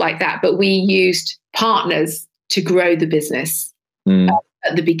built like that. But we used partners to grow the business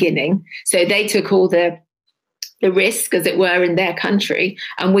at the beginning. So they took all the risk, as it were, in their country,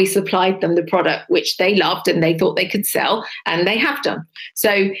 and we supplied them the product which they loved and they thought they could sell, and they have done.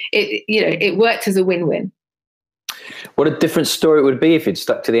 So it worked as a win-win. What a different story it would be if you'd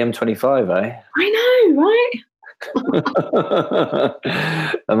stuck to the M25, eh? I know,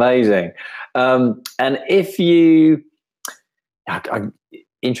 right? Amazing. And if you,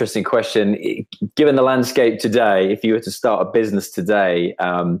 interesting question, given the landscape today, if you were to start a business today,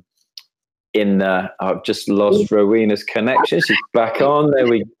 I've just lost Rowena's connection. She's back on. There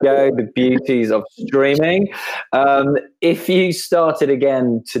we go. The beauties of streaming. If you started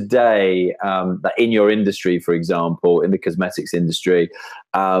again today, in your industry, for example, in the cosmetics industry,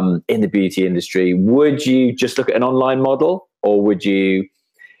 in the beauty industry, would you just look at an online model, or would you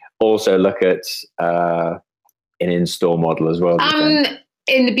also look at an in-store model as well?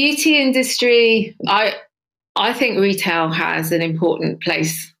 In the beauty industry, I think retail has an important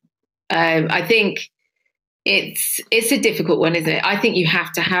place. I think it's a difficult one, isn't it? I think you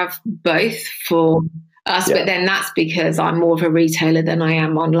have to have both for us, but then that's because I'm more of a retailer than I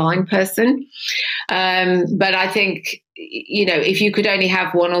am online person. But I think, if you could only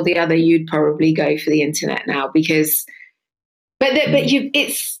have one or the other, you'd probably go for the internet now because,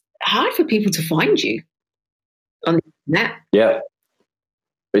 it's hard for people to find you on the internet. Yeah.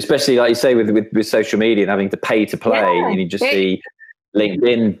 Especially like you say with social media and having to pay to play, and you just see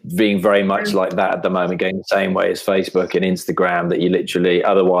LinkedIn being very much like that at the moment, going the same way as Facebook and Instagram, that you literally,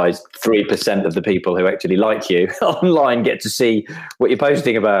 otherwise 3% of the people who actually like you online get to see what you're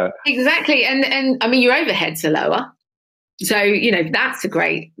posting about. Exactly. And I mean, your overheads are lower. So, that's a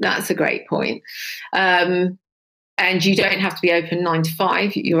great point. And you don't have to be open 9 to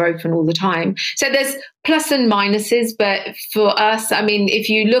 5. You're open all the time. So there's plus and minuses. But for us, I mean, if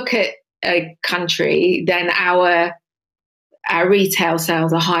you look at a country, then our retail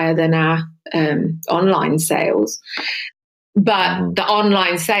sales are higher than our online sales. But the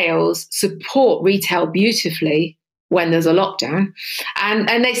online sales support retail beautifully when there's a lockdown.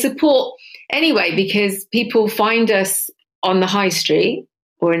 And they support anyway, because people find us on the high street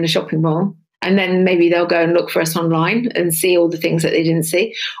or in the shopping mall. And then maybe they'll go and look for us online and see all the things that they didn't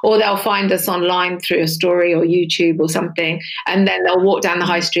see. Or they'll find us online through a story or YouTube or something. And then they'll walk down the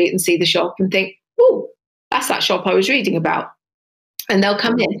high street and see the shop and think, oh, that's that shop I was reading about. And they'll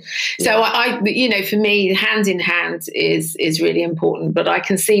come in. So I for me, hand in hand is really important. But I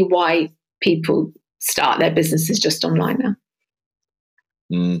can see why people start their businesses just online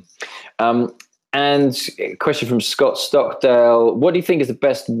now. And a question from Scott Stockdale. What do you think is the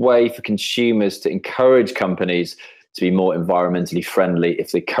best way for consumers to encourage companies to be more environmentally friendly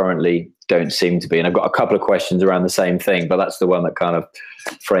if they currently don't seem to be? And I've got a couple of questions around the same thing, but that's the one that kind of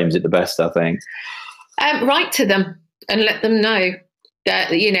frames it the best, I think. Write to them and let them know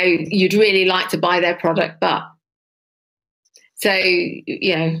that, you'd really like to buy their product. But so,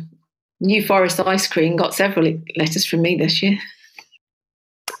 New Forest Ice Cream got several letters from me this year.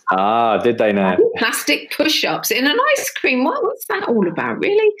 Ah, did they now? Plastic push-ups in an ice cream. What's that all about,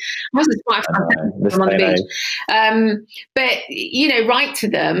 really? I wasn't quite on the beach. But, write to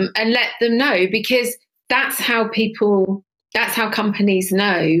them and let them know, because that's how companies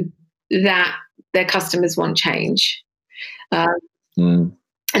know that their customers want change. And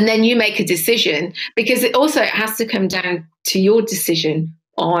then you make a decision, because it has to come down to your decision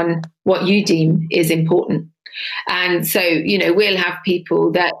on what you deem is important. And so, we'll have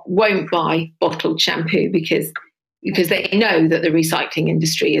people that won't buy bottled shampoo because they know that the recycling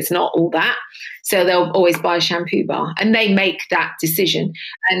industry is not all that. So they'll always buy a shampoo bar, and they make that decision.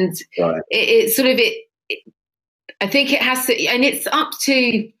 And I think it has to, and it's up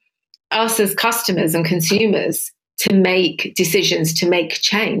to us as customers and consumers to make decisions, to make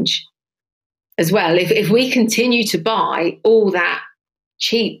change as well. If we continue to buy all that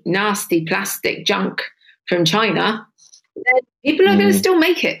cheap, nasty plastic junk from China, then people are going to still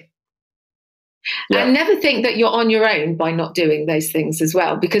make it. Yeah. And never think that you're on your own by not doing those things as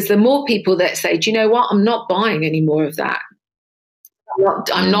well, because the more people that say, do you know what, I'm not buying any more of that.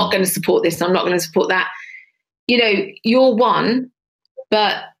 I'm not going to support this. I'm not going to support that. You're one,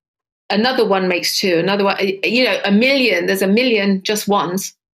 but another one makes two. Another one, a million. There's a million just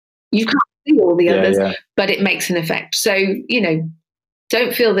ones. You can't see all the others, but it makes an effect. So,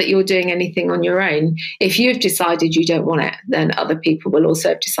 don't feel that you're doing anything on your own. If you've decided you don't want it, then other people will also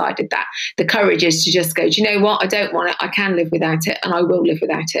have decided that. The courage is to just go, do you know what? I don't want it. I can live without it, and I will live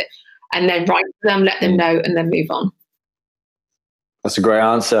without it. And then write to them, let them know, and then move on. That's a great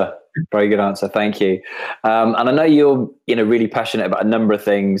answer. Very good answer. Thank you. And I know you're, really passionate about a number of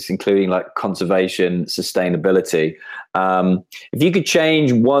things, including like conservation, sustainability. If you could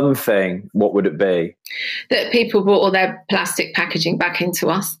change one thing, what would it be? That people brought all their plastic packaging back into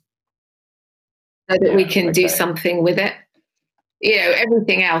us, so that we can do something with it.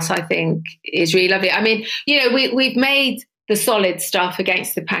 Everything else I think is really lovely. I mean, we've made the solid stuff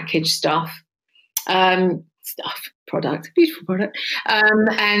against the packaged stuff. Beautiful product.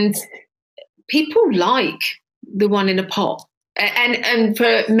 And people like the one in a pot. And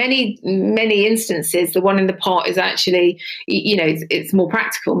for many instances, the one in the pot is actually, it's more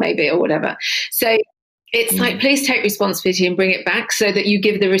practical maybe, or whatever. So it's like, please take responsibility and bring it back, so that you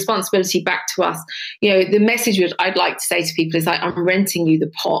give the responsibility back to us. The message I'd like to say to people is like, I'm renting you the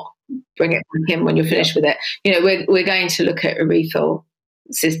pot. Bring it back in when you're finished with it. We're going to look at a refill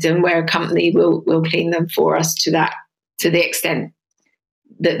system where a company will clean them for us to the extent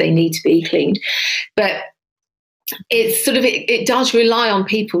that they need to be cleaned. But it's sort of, it does rely on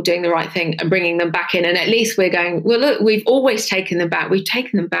people doing the right thing and bringing them back in. And at least we're going, well, look, we've always taken them back. We've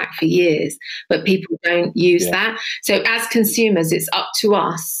taken them back for years, but people don't use that. So as consumers, it's up to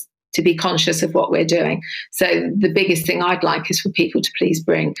us to be conscious of what we're doing. So the biggest thing I'd like is for people to please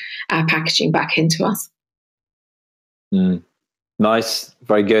bring our packaging back into us. Nice.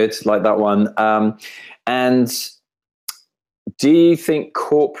 Very good. Like that one. And do you think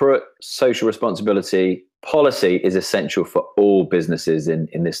corporate social responsibility policy is essential for all businesses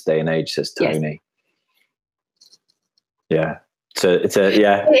in this day and age, says Tony? Yes. So it's a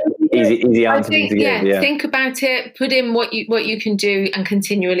easy answer to give. Think about it, put in what you can do and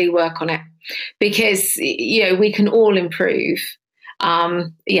continually work on it, because we can all improve. I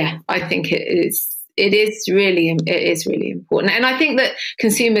think it is really important. And I think that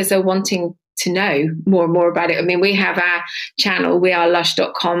consumers are wanting to know more and more about it. I mean, we have our channel,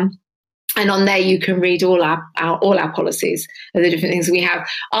 wearelush.com. And on there, you can read all our policies of the different things we have.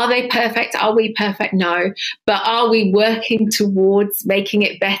 Are they perfect? Are we perfect? No. But are we working towards making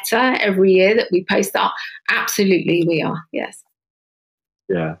it better every year that we post up? Absolutely, we are. Yes.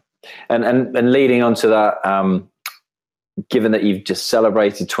 Yeah. And leading on to that, given that you've just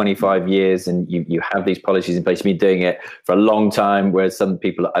celebrated 25 years and you have these policies in place, you've been doing it for a long time, whereas some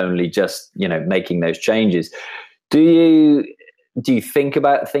people are only just, making those changes. Do you think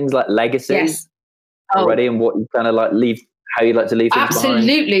about things like legacy already and what you kind of like how you like to leave things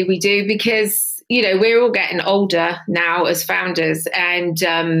Absolutely, behind? We do, because, we're all getting older now as founders, and,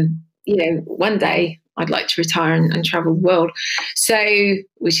 one day I'd like to retire and travel the world. So,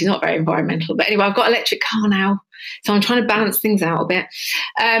 which is not very environmental, but anyway, I've got an electric car now, so I'm trying to balance things out a bit.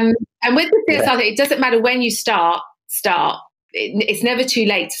 And with the CSR thing, it doesn't matter when you start. It's never too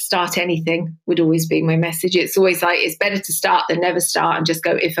late to start anything, would always be my message. It's always like, it's better to start than never start and just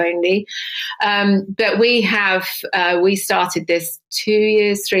go if only. But we started this 3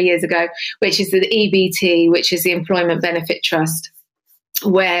 years ago, which is the EBT, which is the Employment Benefit Trust,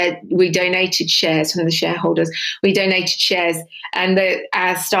 where we donated shares from the shareholders. We donated shares, and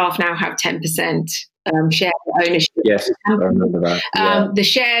our staff now have 10%. Share ownership. Yes, I remember that. The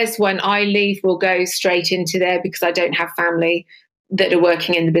shares, when I leave, will go straight into there, because I don't have family that are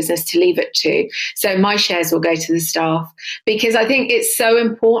working in the business to leave it to. So my shares will go to the staff, because I think it's so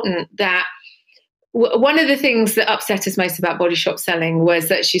important that one of the things that upset us most about Body Shop selling was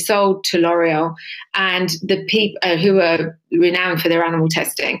that she sold to L'Oreal, and the people who are renowned for their animal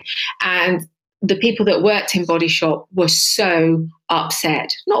testing, and the people that worked in Body Shop were so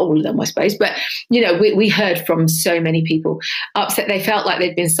upset. Not all of them, I suppose, but we heard from so many people upset. They felt like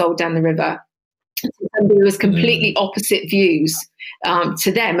they'd been sold down the river. And there was completely opposite views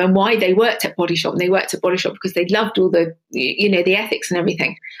to them and why they worked at Body Shop. And they worked at Body Shop because they loved all the the ethics and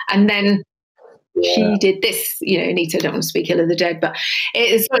everything. And then she did this. Anita, I don't want to speak ill of the dead, but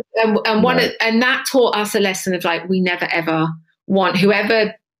it is. And that taught us a lesson of like, we never ever want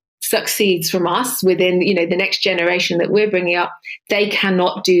whoever succeeds from us within the next generation that we're bringing up, they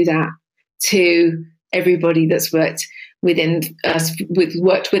cannot do that to everybody that's worked within us,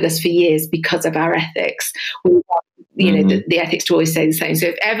 worked with us for years because of our ethics. We want, the ethics to always stay the same. So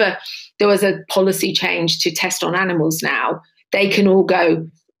if ever there was a policy change to test on animals now, they can all go,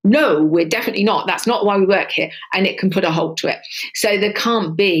 no, we're definitely not. That's not why we work here. And it can put a halt to it. So there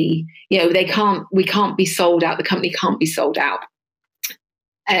can't be, we can't be sold out. The company can't be sold out.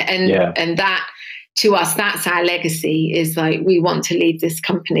 And that, to us, that's our legacy, is like, we want to leave this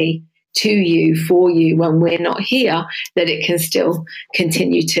company to you, for you, when we're not here, that it can still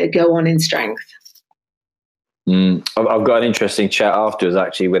continue to go on in strength. I've got an interesting chat afterwards,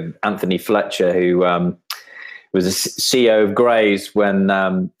 actually, with Anthony Fletcher, who was the CEO of Grays when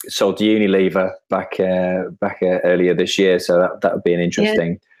sold to Unilever back earlier this year. So that would be an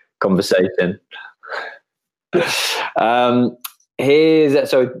interesting conversation.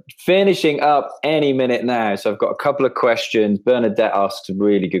 So finishing up any minute now. So I've got a couple of questions. Bernadette asks a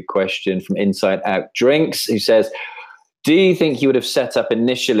really good question from Inside Out Drinks, who says, do you think you would have set up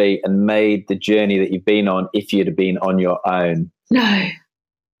initially and made the journey that you've been on if you'd have been on your own?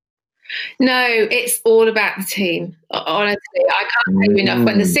 No, it's all about the team. Honestly, I can't tell you enough.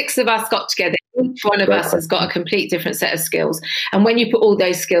 When the six of us got together, each one of us has got a complete different set of skills. And when you put all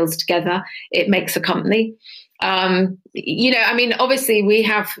those skills together, it makes a company. Obviously we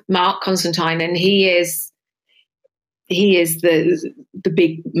have Mark Constantine, and he is the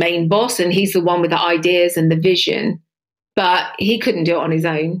big main boss, and he's the one with the ideas and the vision, but he couldn't do it on his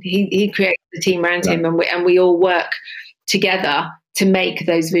own. He created the team around him, and we all work together to make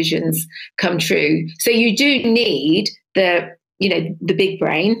those visions come true. So you do need the big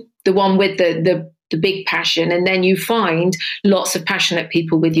brain, the one with the the big passion, and then you find lots of passionate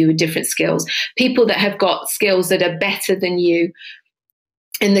people with you with different skills, people that have got skills that are better than you.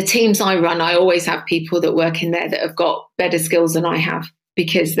 In the teams I run, I always have people that work in there that have got better skills than I have,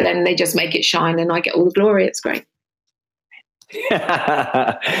 because then they just make it shine and I get all the glory. It's great.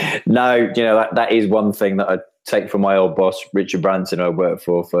 No, that is one thing that I take from my old boss, Richard Branson, who I worked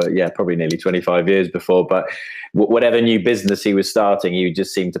for probably nearly 25 years before. But whatever new business he was starting, he would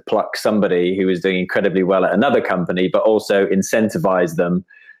just seem to pluck somebody who was doing incredibly well at another company, but also incentivize them,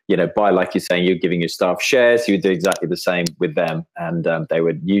 by, like you're saying, you're giving your staff shares. You would do exactly the same with them. And they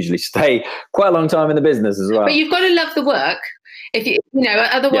would usually stay quite a long time in the business as well. But you've got to love the work. If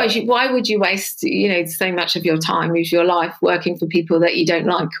otherwise, why would you waste, so much of your time, of your life working for people that you don't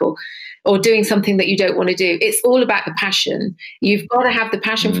like, or doing something that you don't want to do? It's all about the passion. You've got to have the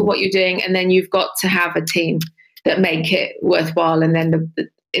passion for what you're doing, and then you've got to have a team that make it worthwhile, and then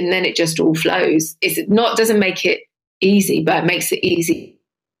it just all flows. Doesn't make it easy, but it makes it easy,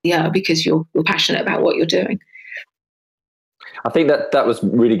 because you're passionate about what you're doing. I think that was a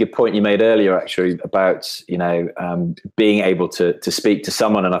really good point you made earlier, actually, about being able to speak to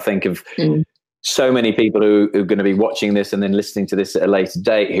someone. And I think of so many people who are going to be watching this and then listening to this at a later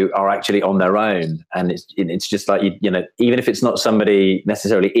date who are actually on their own. And it's just like, even if it's not somebody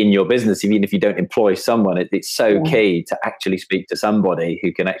necessarily in your business, even if you don't employ someone, it's so key to actually speak to somebody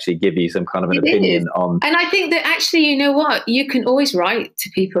who can actually give you some kind of an opinion on. And I think that actually, you know what, you can always write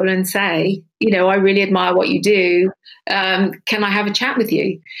to people and say, I really admire what you do. Can I have a chat with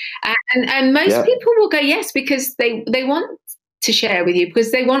you? And most people will go yes, because they want to share with you,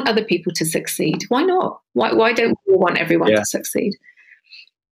 because they want other people to succeed. Why not? Why don't we want everyone to succeed?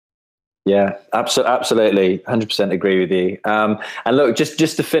 Yeah, absolutely. 100% agree with you. And look, just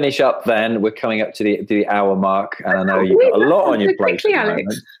to finish up then, we're coming up to the hour mark, and I know you've got a lot on your plate. Quickly,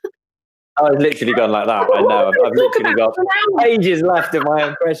 Alex. I've literally gone like that. I know. I've literally got pages left of my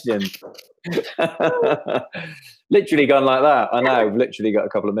own questions. Literally gone like that. I know. I've literally got a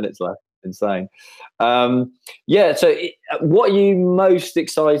couple of minutes left. Insane. So what are you most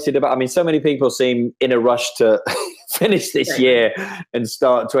excited about? I mean, so many people seem in a rush to finish this year and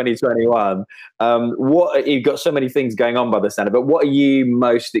start 2021. You've got so many things going on by the sound, but what are you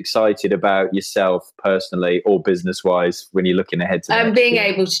most excited about yourself personally or business wise when you're looking ahead to being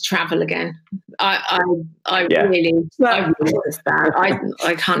able to travel again? I really miss that.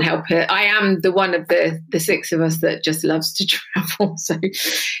 I can't help it. I am the one of the six of us that just loves to travel. So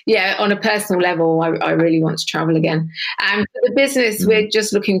on a personal level, I really want to travel again. And for the business, we're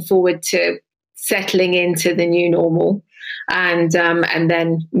just looking forward to settling into the new normal, and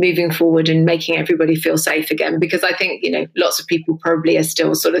then moving forward and making everybody feel safe again. Because I think, lots of people probably are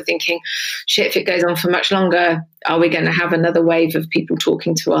still sort of thinking, shit, if it goes on for much longer, are we going to have another wave of people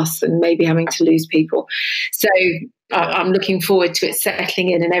talking to us and maybe having to lose people? So I'm looking forward to it settling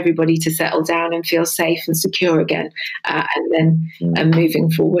in and everybody to settle down and feel safe and secure again, and then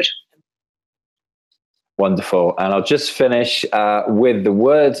moving forward. Wonderful. And I'll just finish with the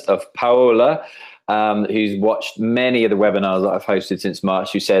words of Paola, who's watched many of the webinars that I've hosted since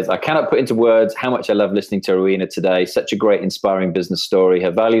March, who says, I cannot put into words how much I love listening to Rowena today. Such a great, inspiring business story.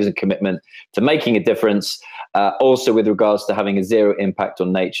 Her values and commitment to making a difference, also with regards to having a zero impact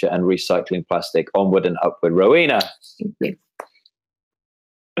on nature and recycling plastic. Onward and upward, Rowena. Thank you.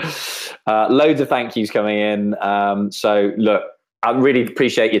 Loads of thank yous coming in. So look, I really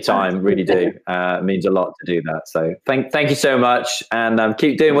appreciate your time, really do. It means a lot to do that. So thank you so much, and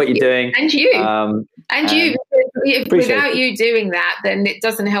keep doing what you're doing. And you. Without you doing that, then it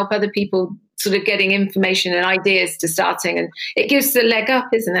doesn't help other people sort of getting information and ideas to starting, and it gives the leg up,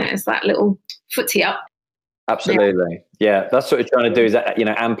 isn't it? It's that little footy up. Absolutely. Yeah, that's what we're trying to do, is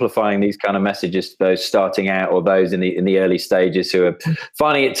amplifying these kind of messages to those starting out or those in the early stages who are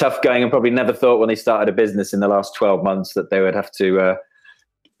finding it tough going and probably never thought when they started a business in the last 12 months that they would have to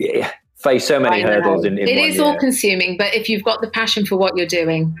face so many hurdles in it is all consuming, but if you've got the passion for what you're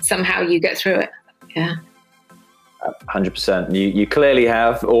doing, somehow you get through it. 100%. You clearly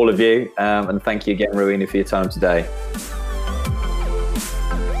have, all of you, and thank you again, Rowena, for your time today.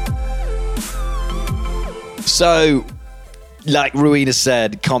 So, like Rowena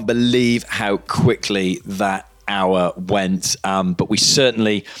said, can't believe how quickly that hour went. But we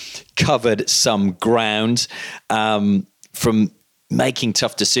certainly covered some ground, from making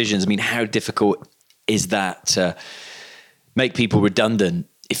tough decisions. I mean, how difficult is that to make people redundant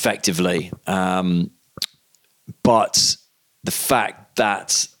effectively? But the fact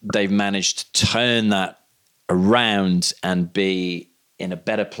that they've managed to turn that around and be in a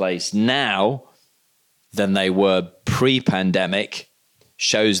better place now than they were pre-pandemic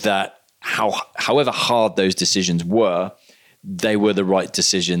shows that however hard those decisions were, they were the right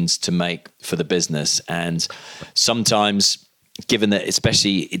decisions to make for the business. And sometimes, given that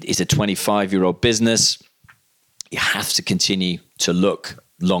especially it's a 25-year-old business, you have to continue to look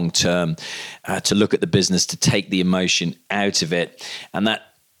long term, to look at the business, to take the emotion out of it. And that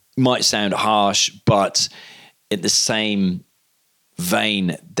might sound harsh, but in the same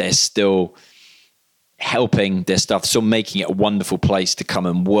vein, they're still helping their staff, still making it a wonderful place to come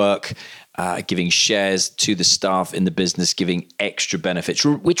and work, giving shares to the staff in the business, giving extra benefits,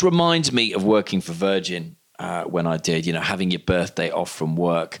 which reminds me of working for Virgin when I did, having your birthday off from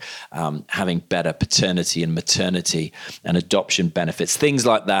work, having better paternity and maternity and adoption benefits, things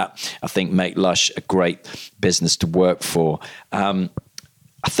like that, I think make Lush a great business to work for.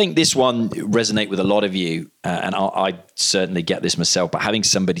 I think this one resonate with a lot of you, and I certainly get this myself, but having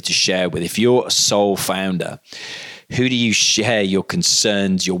somebody to share with. If you're a sole founder, who do you share your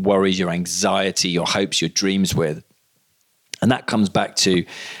concerns, your worries, your anxiety, your hopes, your dreams with? And that comes back to,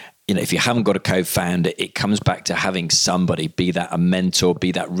 if you haven't got a co-founder, it comes back to having somebody, be that a mentor,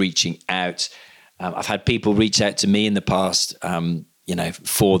 be that reaching out. I've had people reach out to me in the past,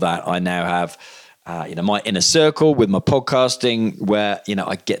 for that. I now have my inner circle with my podcasting where,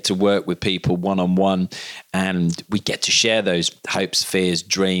 I get to work with people one-on-one, and we get to share those hopes, fears,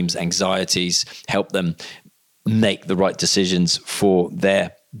 dreams, anxieties, help them make the right decisions for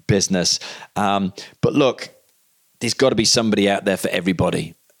their business. But look, there's got to be somebody out there for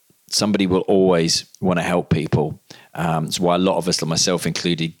everybody. Somebody will always want to help people. That's why a lot of us, myself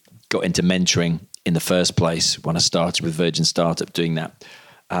included, got into mentoring in the first place when I started with Virgin Startup, doing that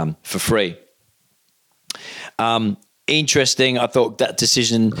for free. Interesting. I thought that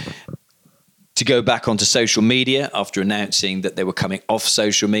decision to go back onto social media after announcing that they were coming off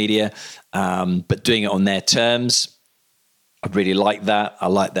social media, but doing it on their terms, I really like that. I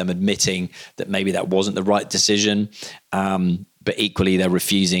like them admitting that maybe that wasn't the right decision, but equally they're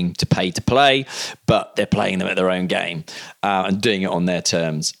refusing to pay to play, but they're playing them at their own game and doing it on their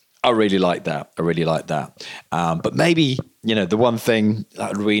terms. I really like that. But maybe, the one thing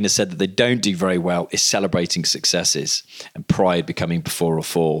that Rowena said that they don't do very well is celebrating successes and pride becoming before a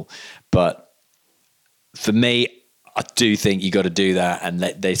fall. But for me, I do think you got to do that. And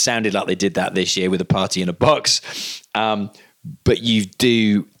they sounded like they did that this year with a party in a box. But I'm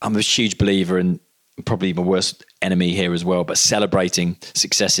a huge believer in, probably my worst enemy here as well, but celebrating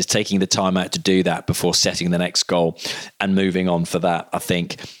successes, taking the time out to do that before setting the next goal and moving on for that. I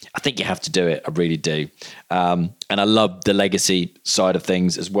think you have to do it. I really do. And I love the legacy side of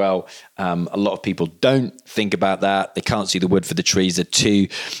things as well. A lot of people don't think about that. They can't see the wood for the trees. They're too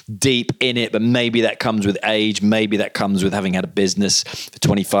deep in it, but maybe that comes with age. Maybe that comes with having had a business for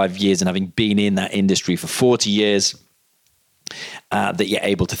 25 years and having been in that industry for 40 years. That you're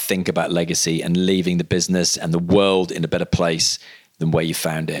able to think about legacy and leaving the business and the world in a better place than where you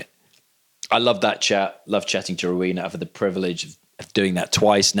found it. I love that chat. Love chatting to Rowena. I've had the privilege of doing that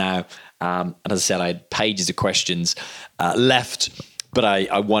twice now. And as I said, I had pages of questions left, but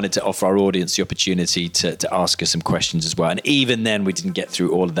I wanted to offer our audience the opportunity to ask her some questions as well. And even then, we didn't get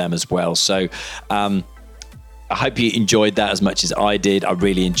through all of them as well. So I hope you enjoyed that as much as I did. I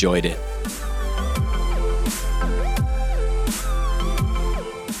really enjoyed it.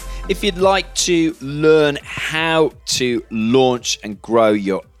 If you'd like to learn how to launch and grow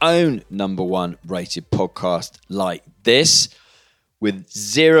your own #1 rated podcast like this, with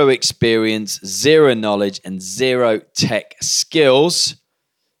zero experience, zero knowledge, and zero tech skills,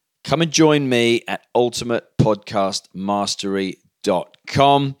 come and join me at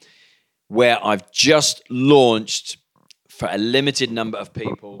ultimatepodcastmastery.com, where I've just launched for a limited number of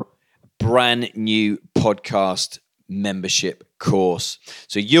people a brand new podcast membership course.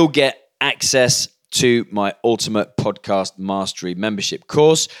 So you'll get access to my Ultimate Podcast Mastery membership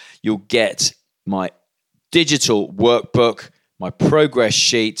course. You'll get my digital workbook, my progress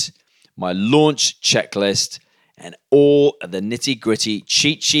sheet, my launch checklist, and all of the nitty-gritty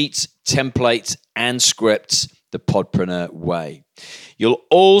cheat sheets, templates, and scripts the Podpreneur way. You'll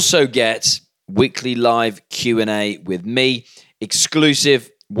also get weekly live Q&A with me,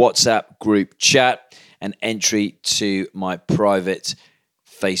 exclusive WhatsApp group chat, and entry to my private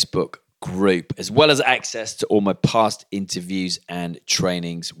Facebook group, as well as access to all my past interviews and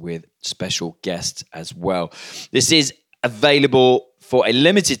trainings with special guests as well. This is available for a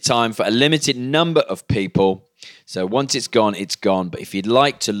limited time, for a limited number of people. So once it's gone, it's gone. But if you'd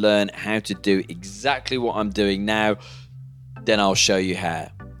like to learn how to do exactly what I'm doing now, then I'll show you how.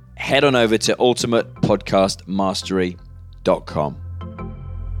 Head on over to ultimatepodcastmastery.com.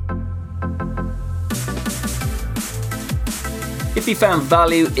 If you found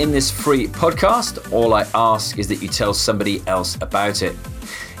value in this free podcast, all I ask is that you tell somebody else about it.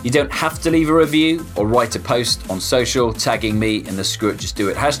 You don't have to leave a review or write a post on social tagging me in the Screw It Just Do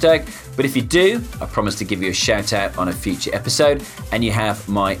It hashtag, but if you do, I promise to give you a shout out on a future episode, and you have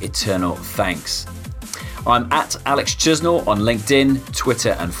my eternal thanks. I'm at Alex Chisnell on LinkedIn,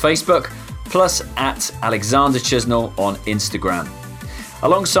 Twitter and Facebook, plus at Alexander Chisnell on Instagram.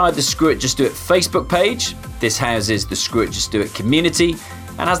 Alongside the Screw It Just Do It Facebook page, this houses the Screw It Just Do It community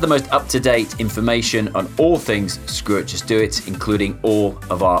and has the most up-to-date information on all things Screw It Just Do It, including all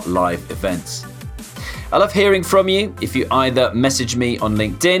of our live events. I love hearing from you. If you either message me on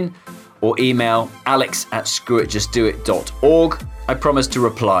LinkedIn or email alex@screwitjustdoit.org, I promise to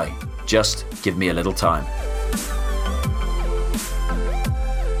reply. Just give me a little time.